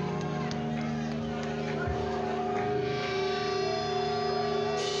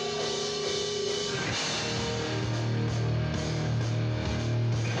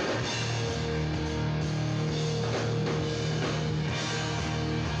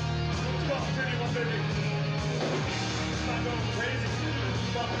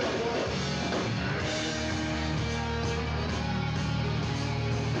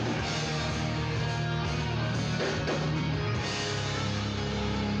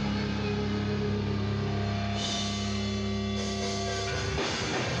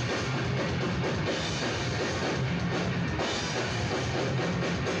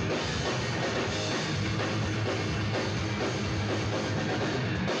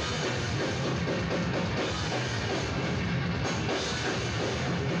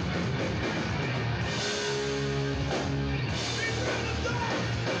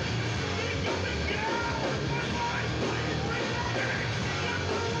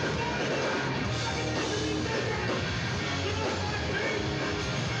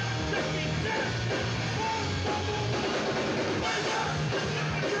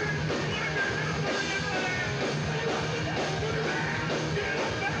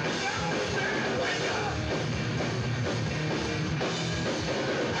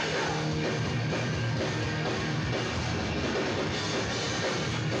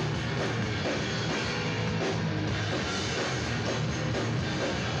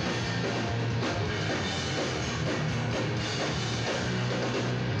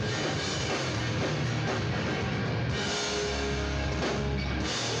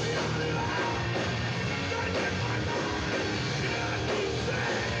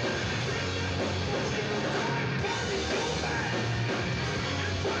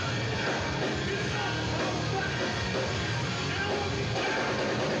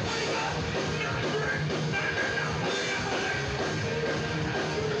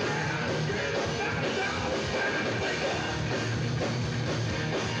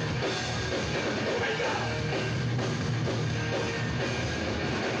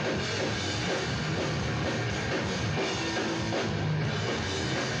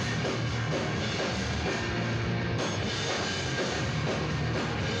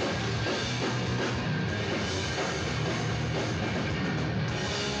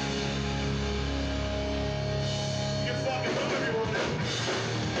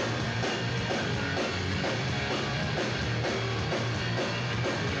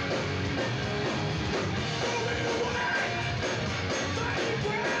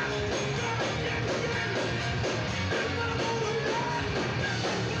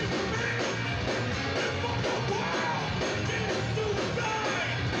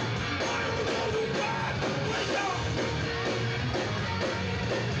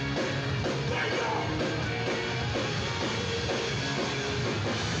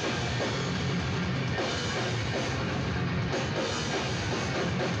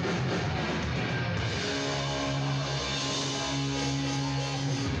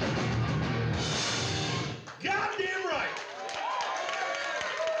 goddamn right.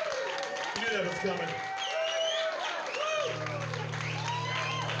 You knew that was coming.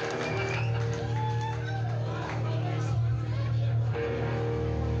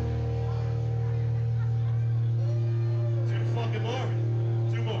 Two fucking more.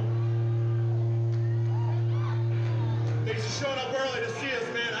 Two more. Thanks for showing up early to see us,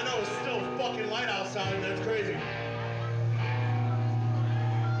 man. I know it's still fucking light outside and that's crazy.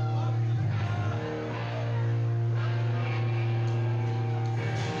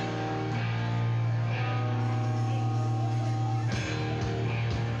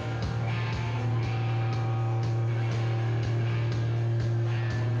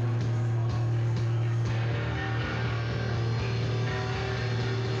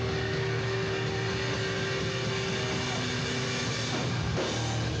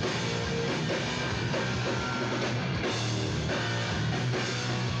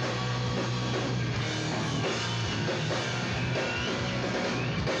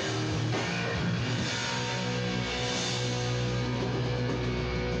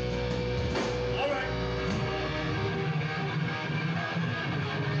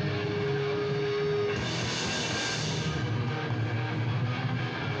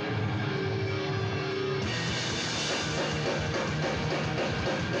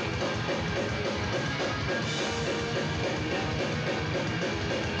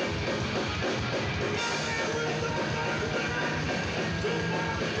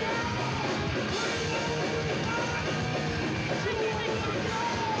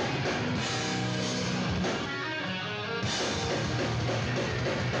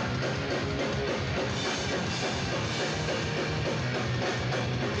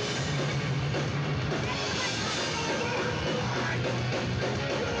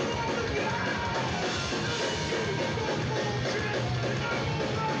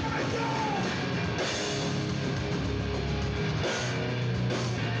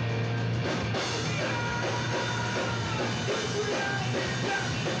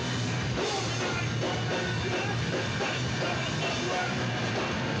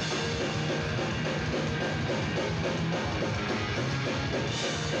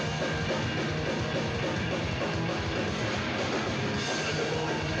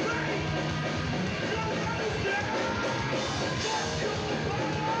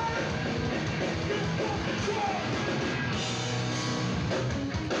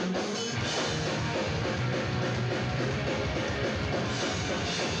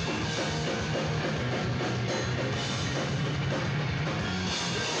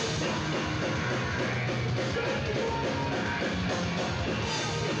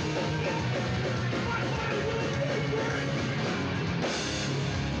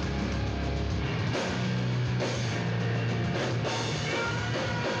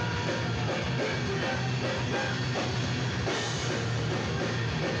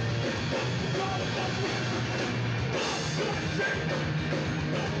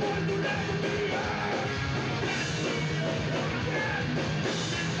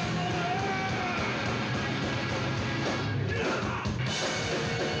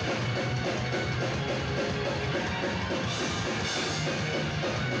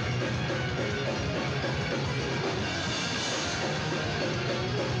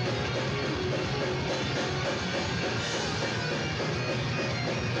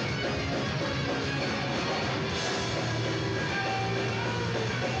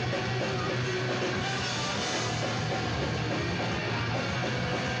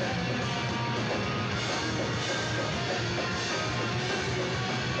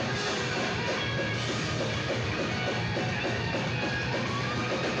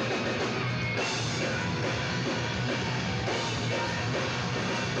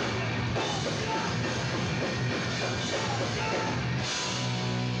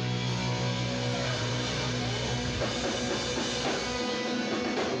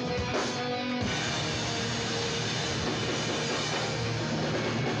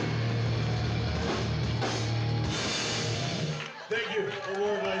 Thank you for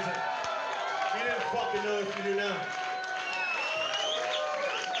War Bison. You didn't fucking know if you do now.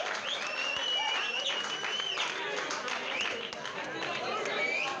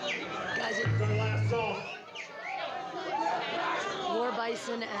 Guys, it's our last song. War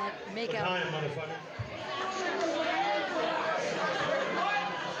Bison at Makeout. Behind, motherfucker.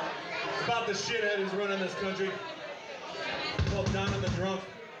 It's about the shithead who's running this country. It's called Down in the Drunk.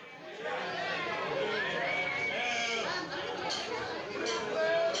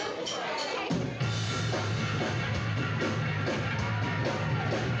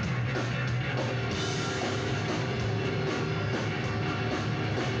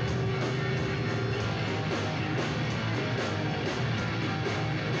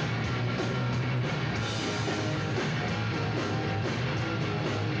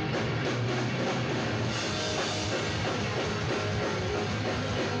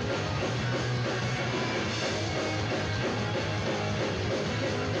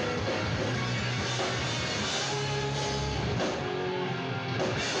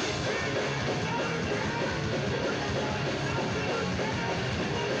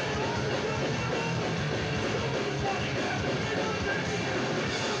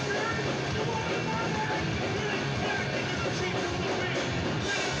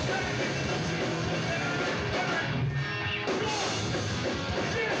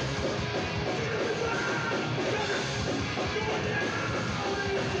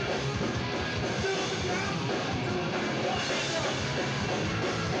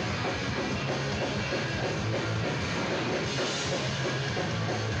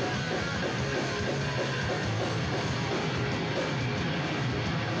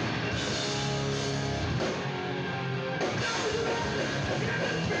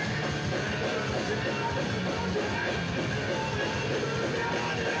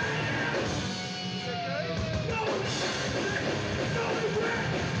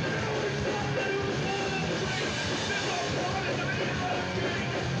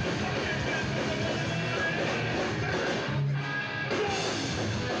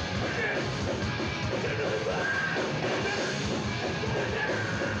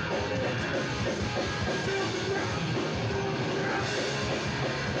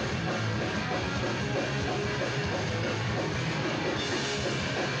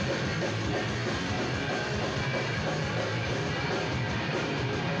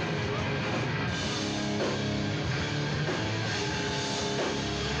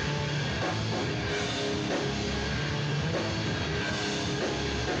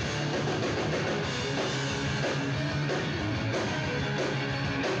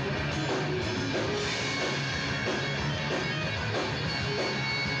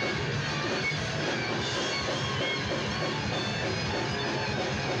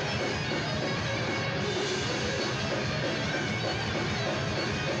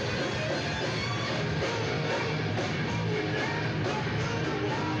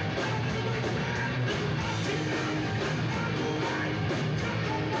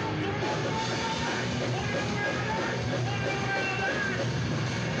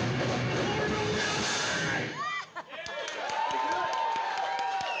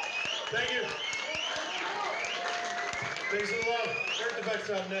 Thank you. Thanks for the love. Birth Defect's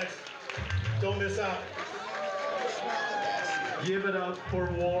up next. Don't miss out. Give it up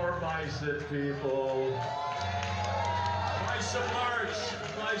for War Bison, people. Buy some merch.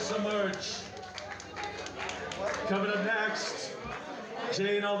 Buy some merch. Coming up next,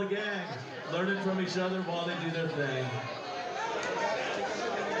 Jay and all the gang, learning from each other while they do their thing.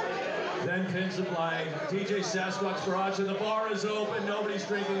 Then Pins of Light, DJ Sasquatch Garage, and the bar is open. Nobody's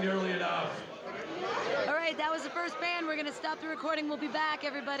drinking nearly enough. All right, that was the first band. We're going to stop the recording. We'll be back,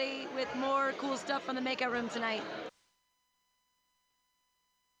 everybody, with more cool stuff from the Makeout Room tonight.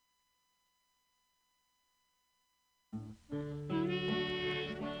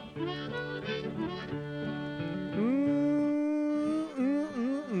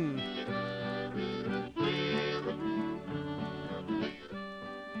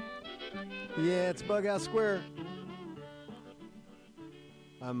 Yeah, it's Bughouse Square.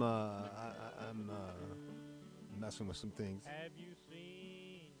 I'm messing with some things. Have you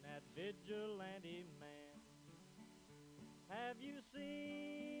seen that vigilante man? Have you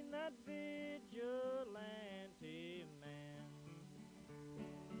seen that vigilante man?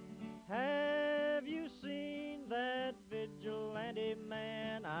 Have you seen that vigilante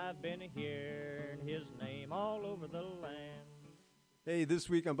man? I've been hearing his name all over the land. Hey, this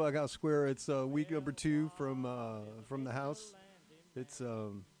week on Bughouse Square, it's week number 2 from the house. It's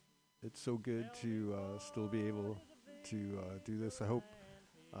so good to still be able to do this. I hope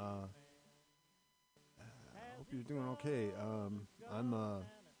you're doing okay. I'm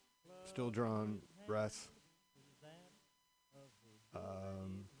still drawing breaths.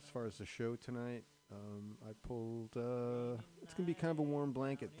 As far as the show tonight, I pulled. It's gonna be kind of a warm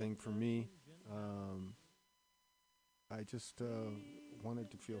blanket thing for me. I just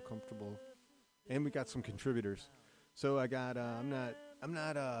wanted to feel comfortable, and we got some contributors. So I got. I'm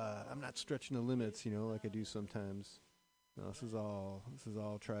not stretching the limits, like I do sometimes. No, this is all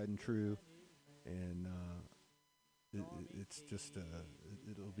tried and true, and it's just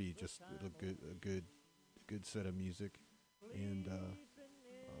it'll be just a good set of music, and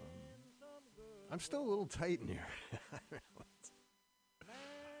I'm still a little tight in here.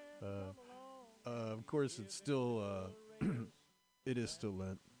 Of course, it's still it is still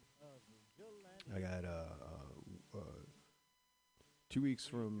Lent. I got 2 weeks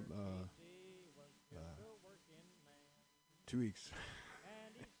from 2 weeks.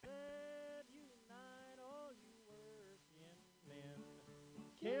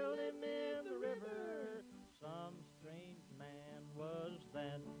 Killed him in the river. Some strange man was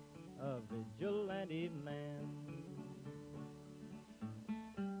that, a vigilante man.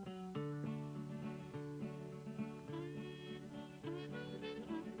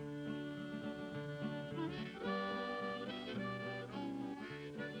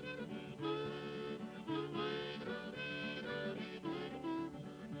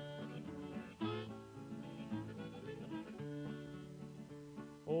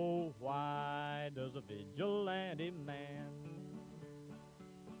 Oh, why does a vigilante man?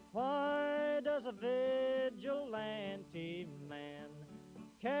 Why does a vigilante man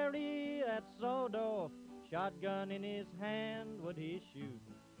carry that sawed-off shotgun in his hand? Would he shoot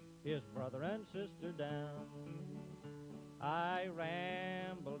his brother and sister down? I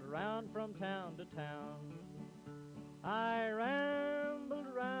rambled around from town to town. I rambled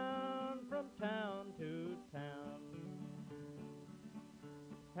around from town to town.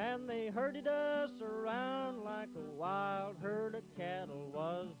 And they herded us around like a wild herd of cattle.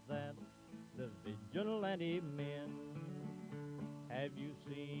 Was that the vigilante men? Have you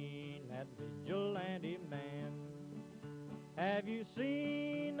seen that vigilante man? Have you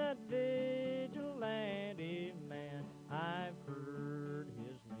seen that vigilante man? I've heard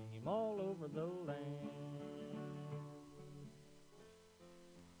his name all over the land.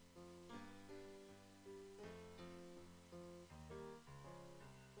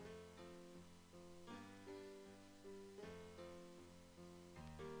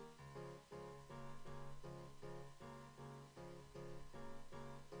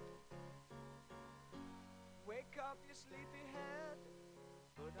 Wake up your sleepy head,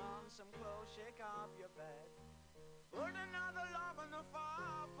 put on some clothes, shake off your bed, put another log on the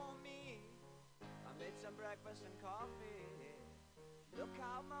fire for me. I made some breakfast and coffee. Look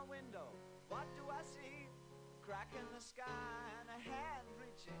out my window, what do I see? Crack in the sky and a hand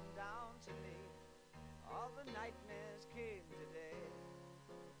reaching down to me. All the nightmares came today,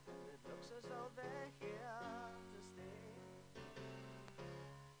 and it looks as though they're here to stay.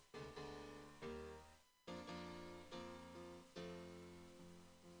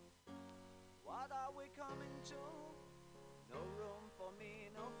 What are we coming to? No room for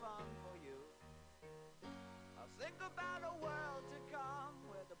me, no fun for you. I think about a world to come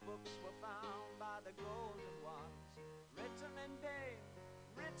where the books were found by the golden ones, written in pain,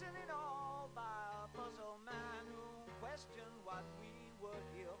 written it all by a puzzled man who questioned what we were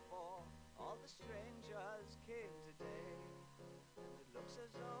here for. All the strangers came today, and it looks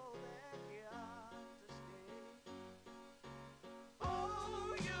as though they're here to stay.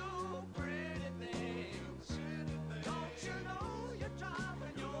 Oh, you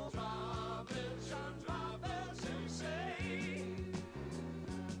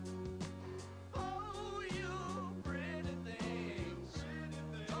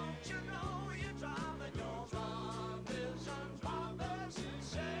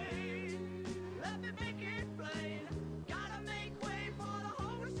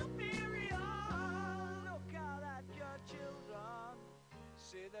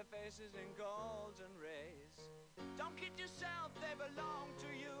their faces in golden rays. Don't kid yourself, they belong to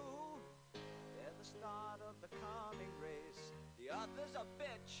you. They're the start of the coming race. The other's a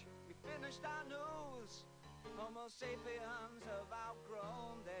bitch, we finished our news. Homo sapiens have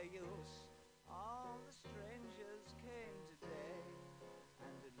outgrown their use. All the strangers came today,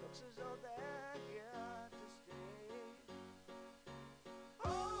 and it looks as though they're here to stay.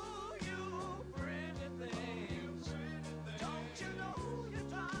 Oh, you pretty things, don't you know you're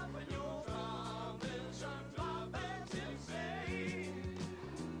driving your mamas and papas insane?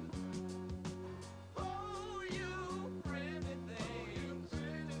 Oh, you pretty things,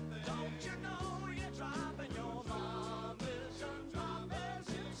 don't you know you're driving your mamas and papas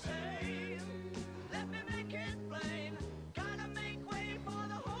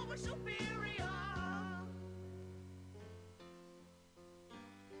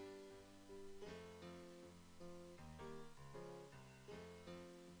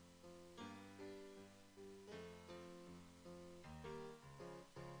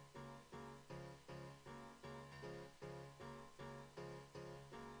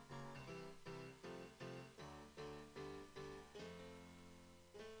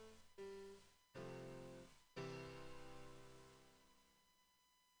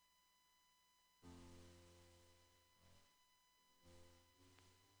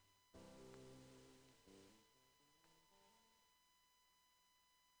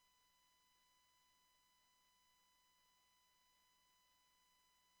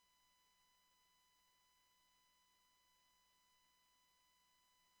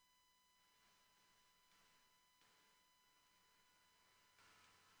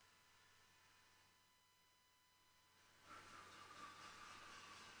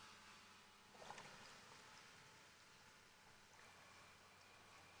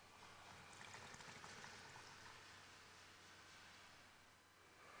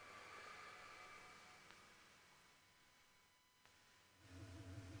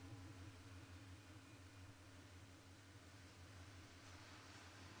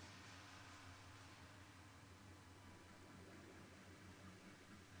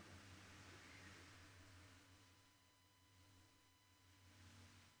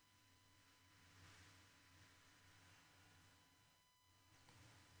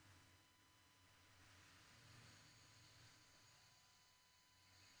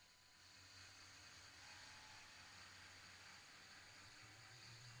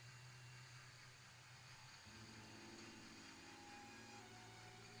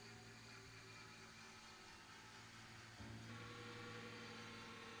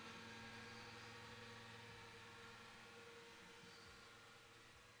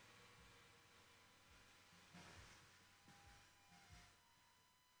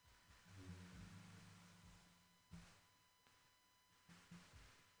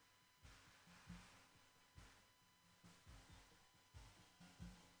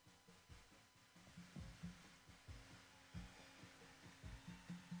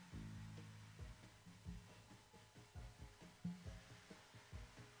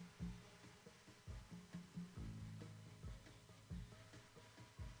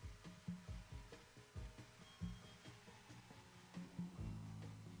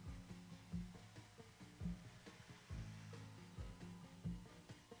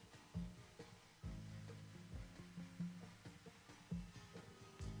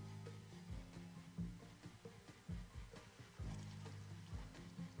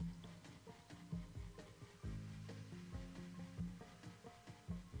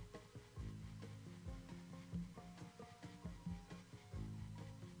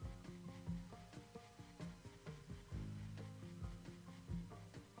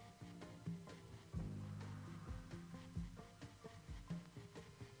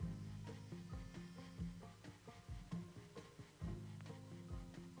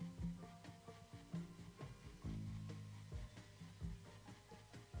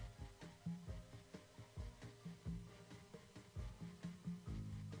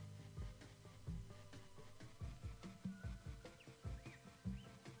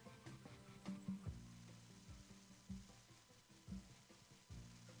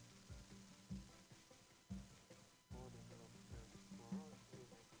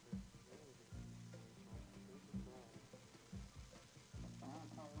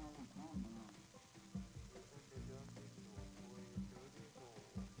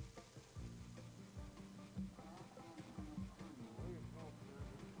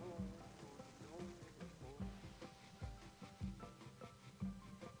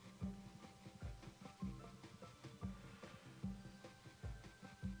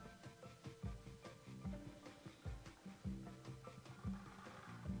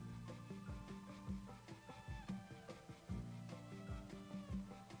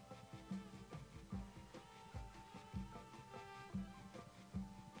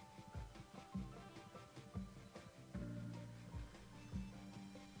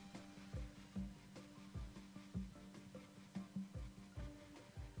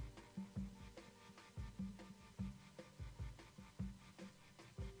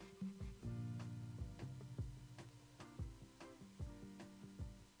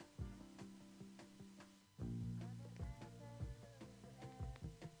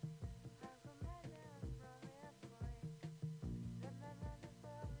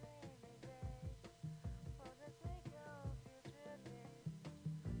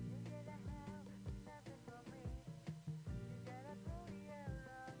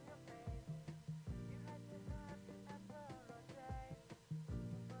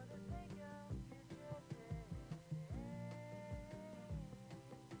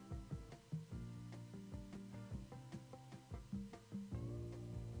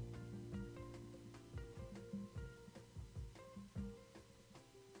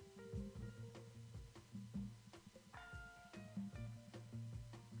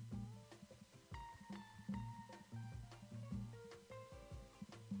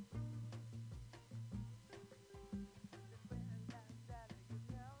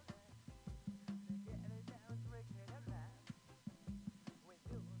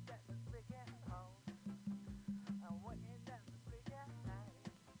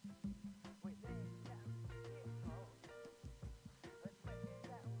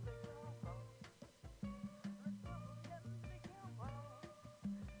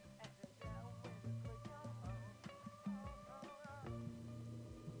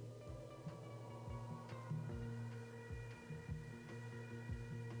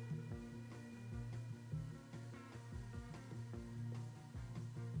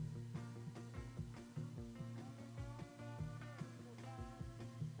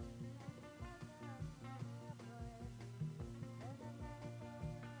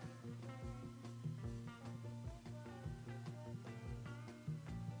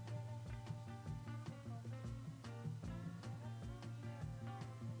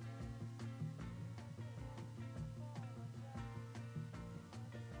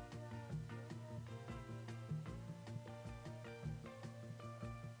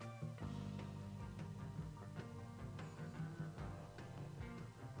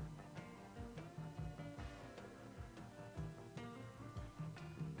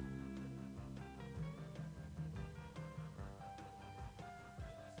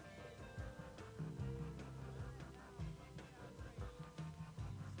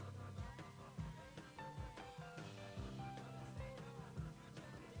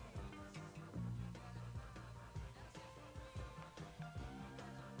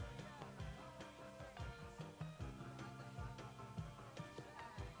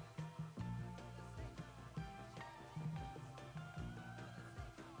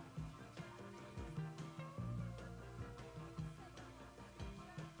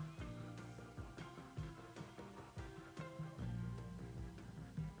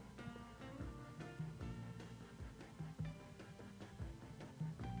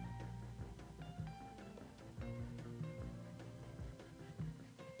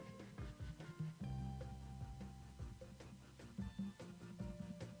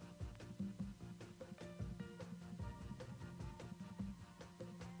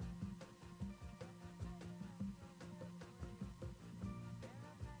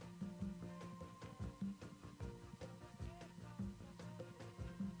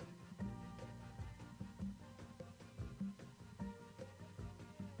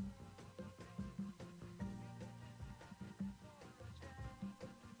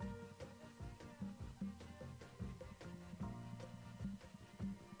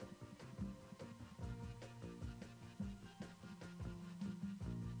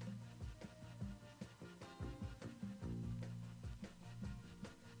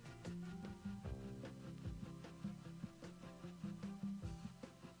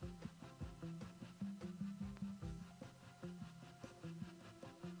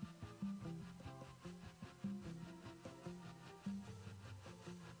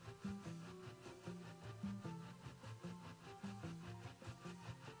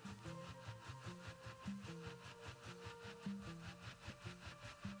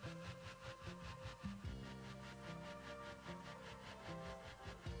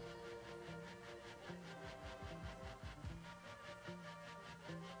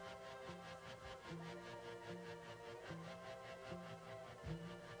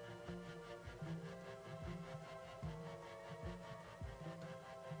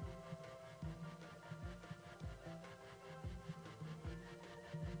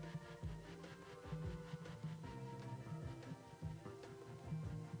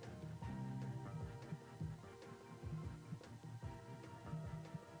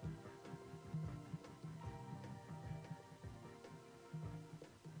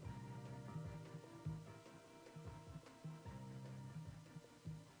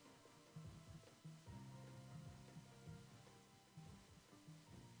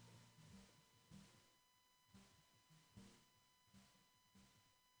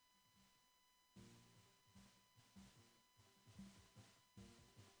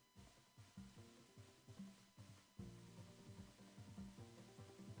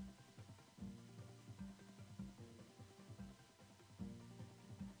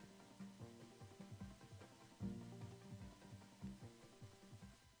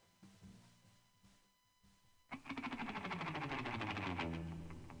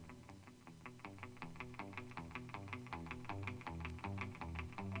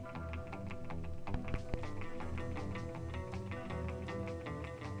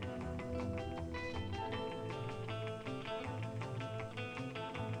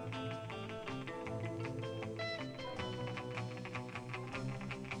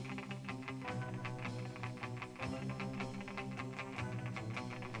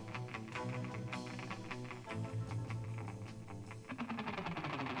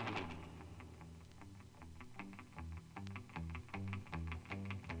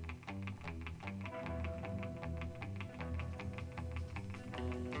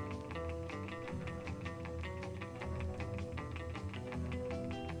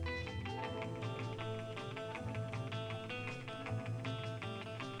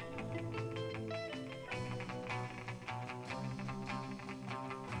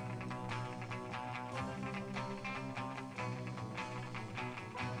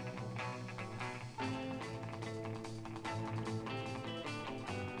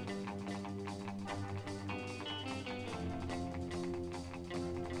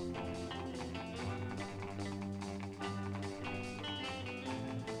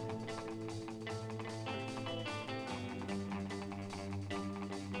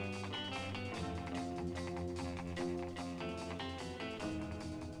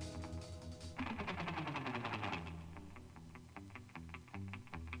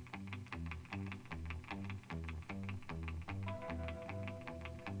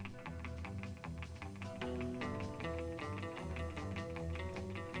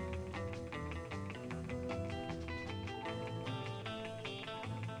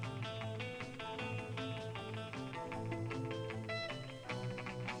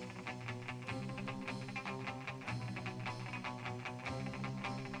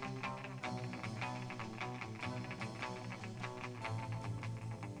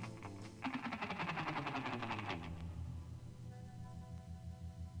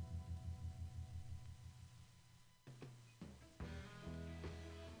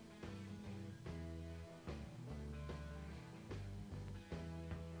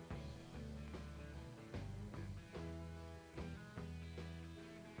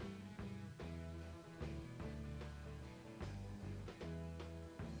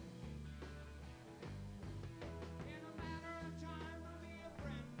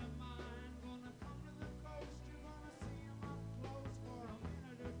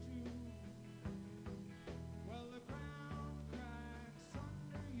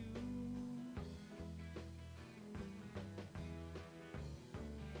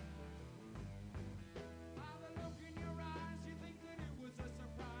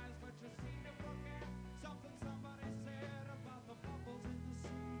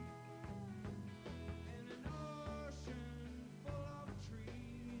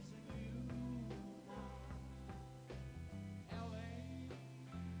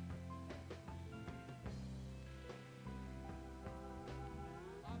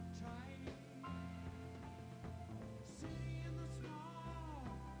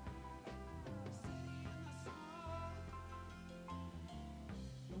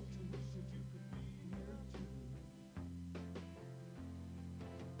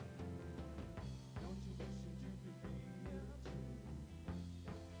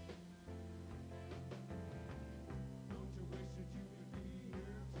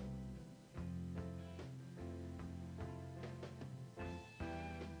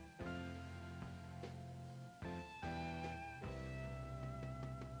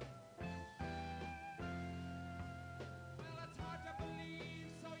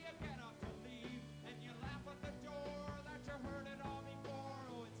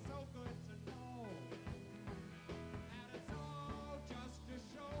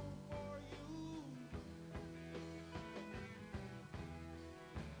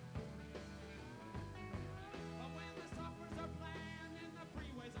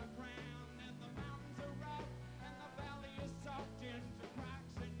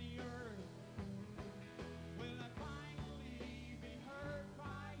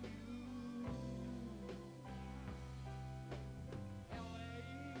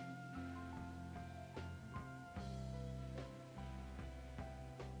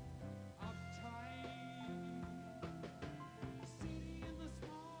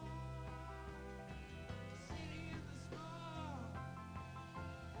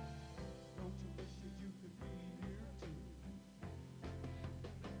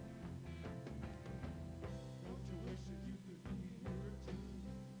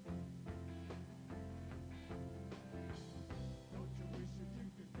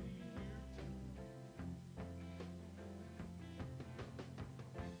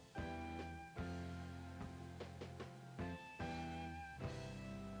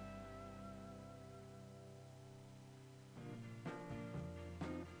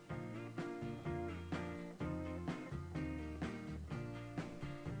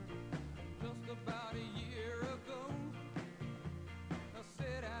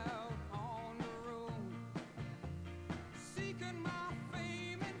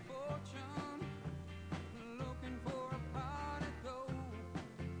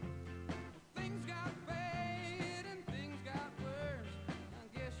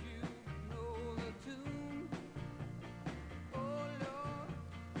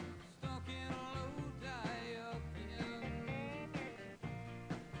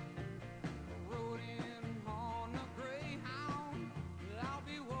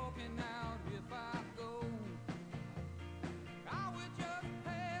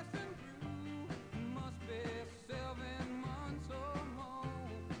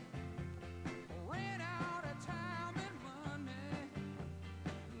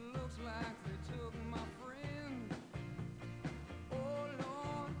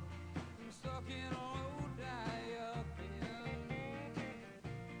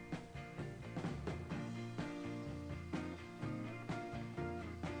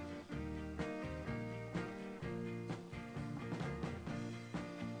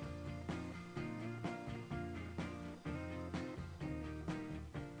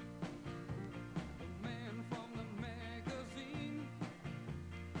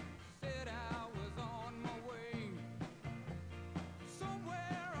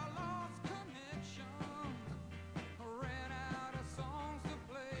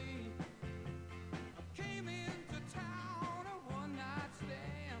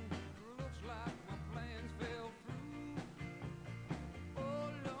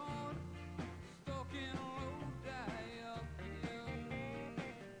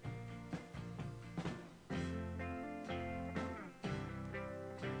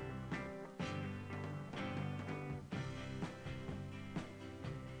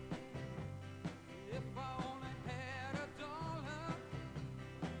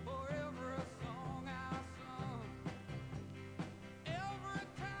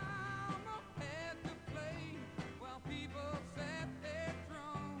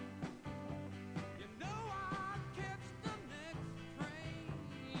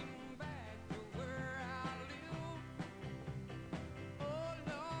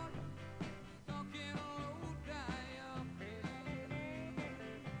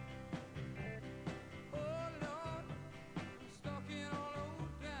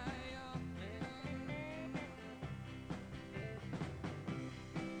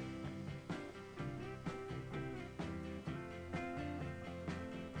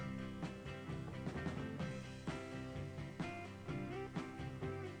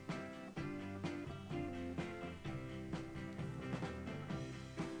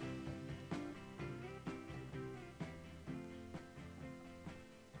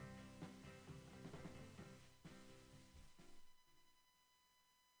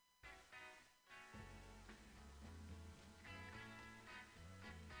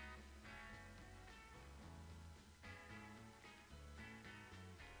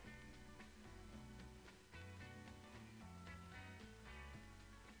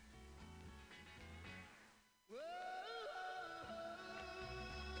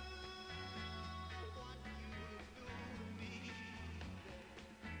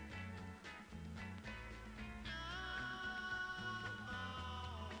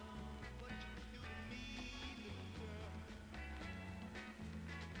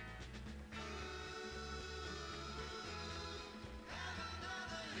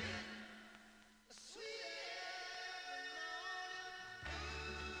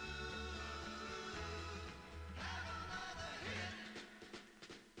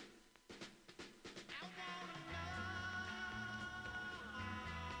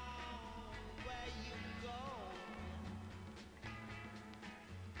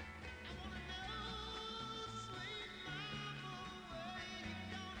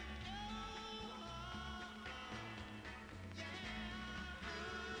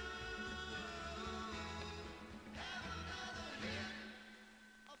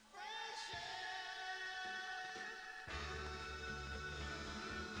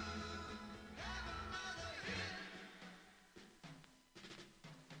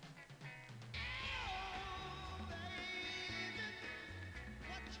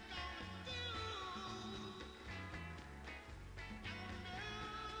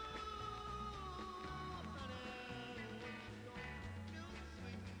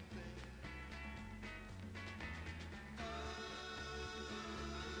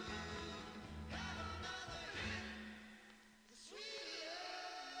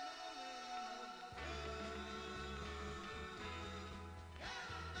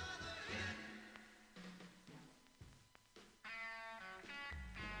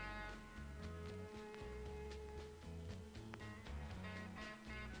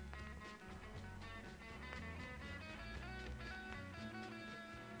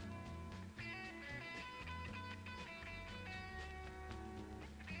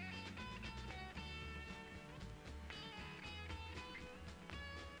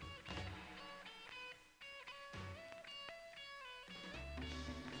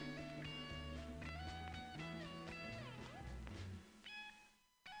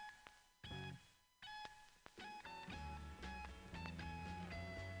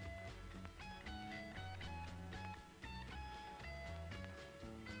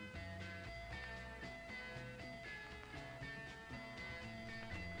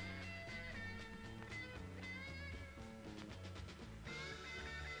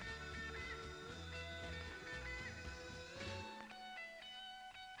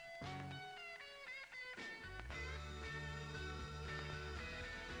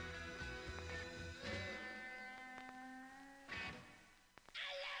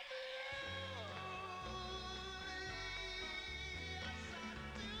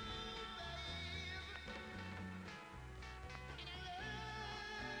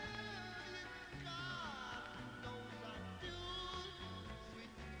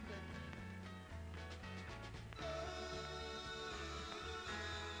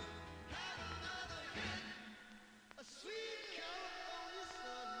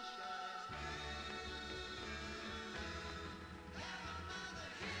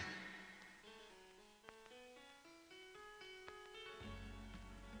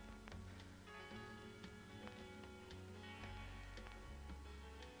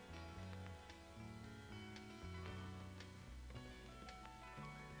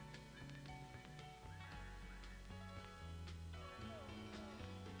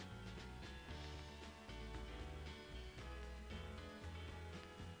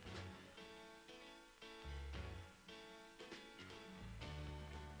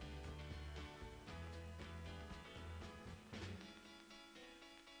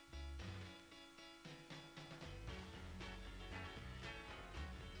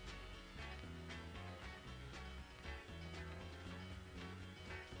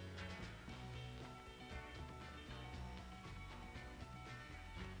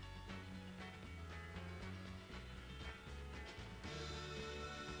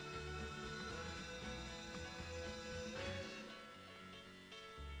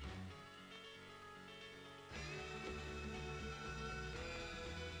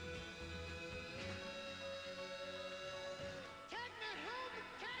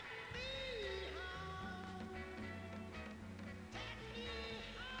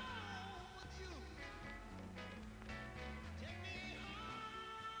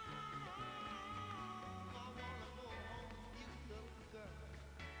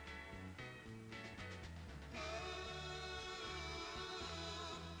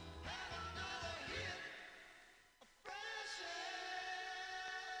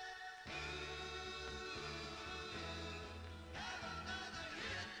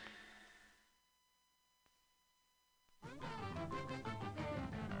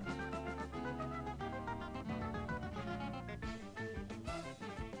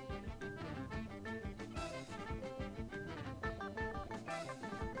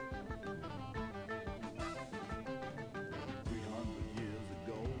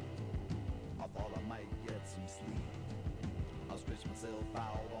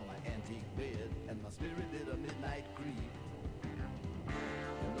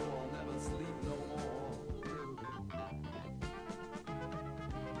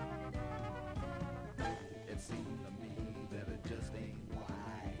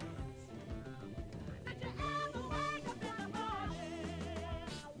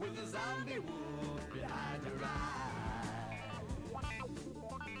zombie wood.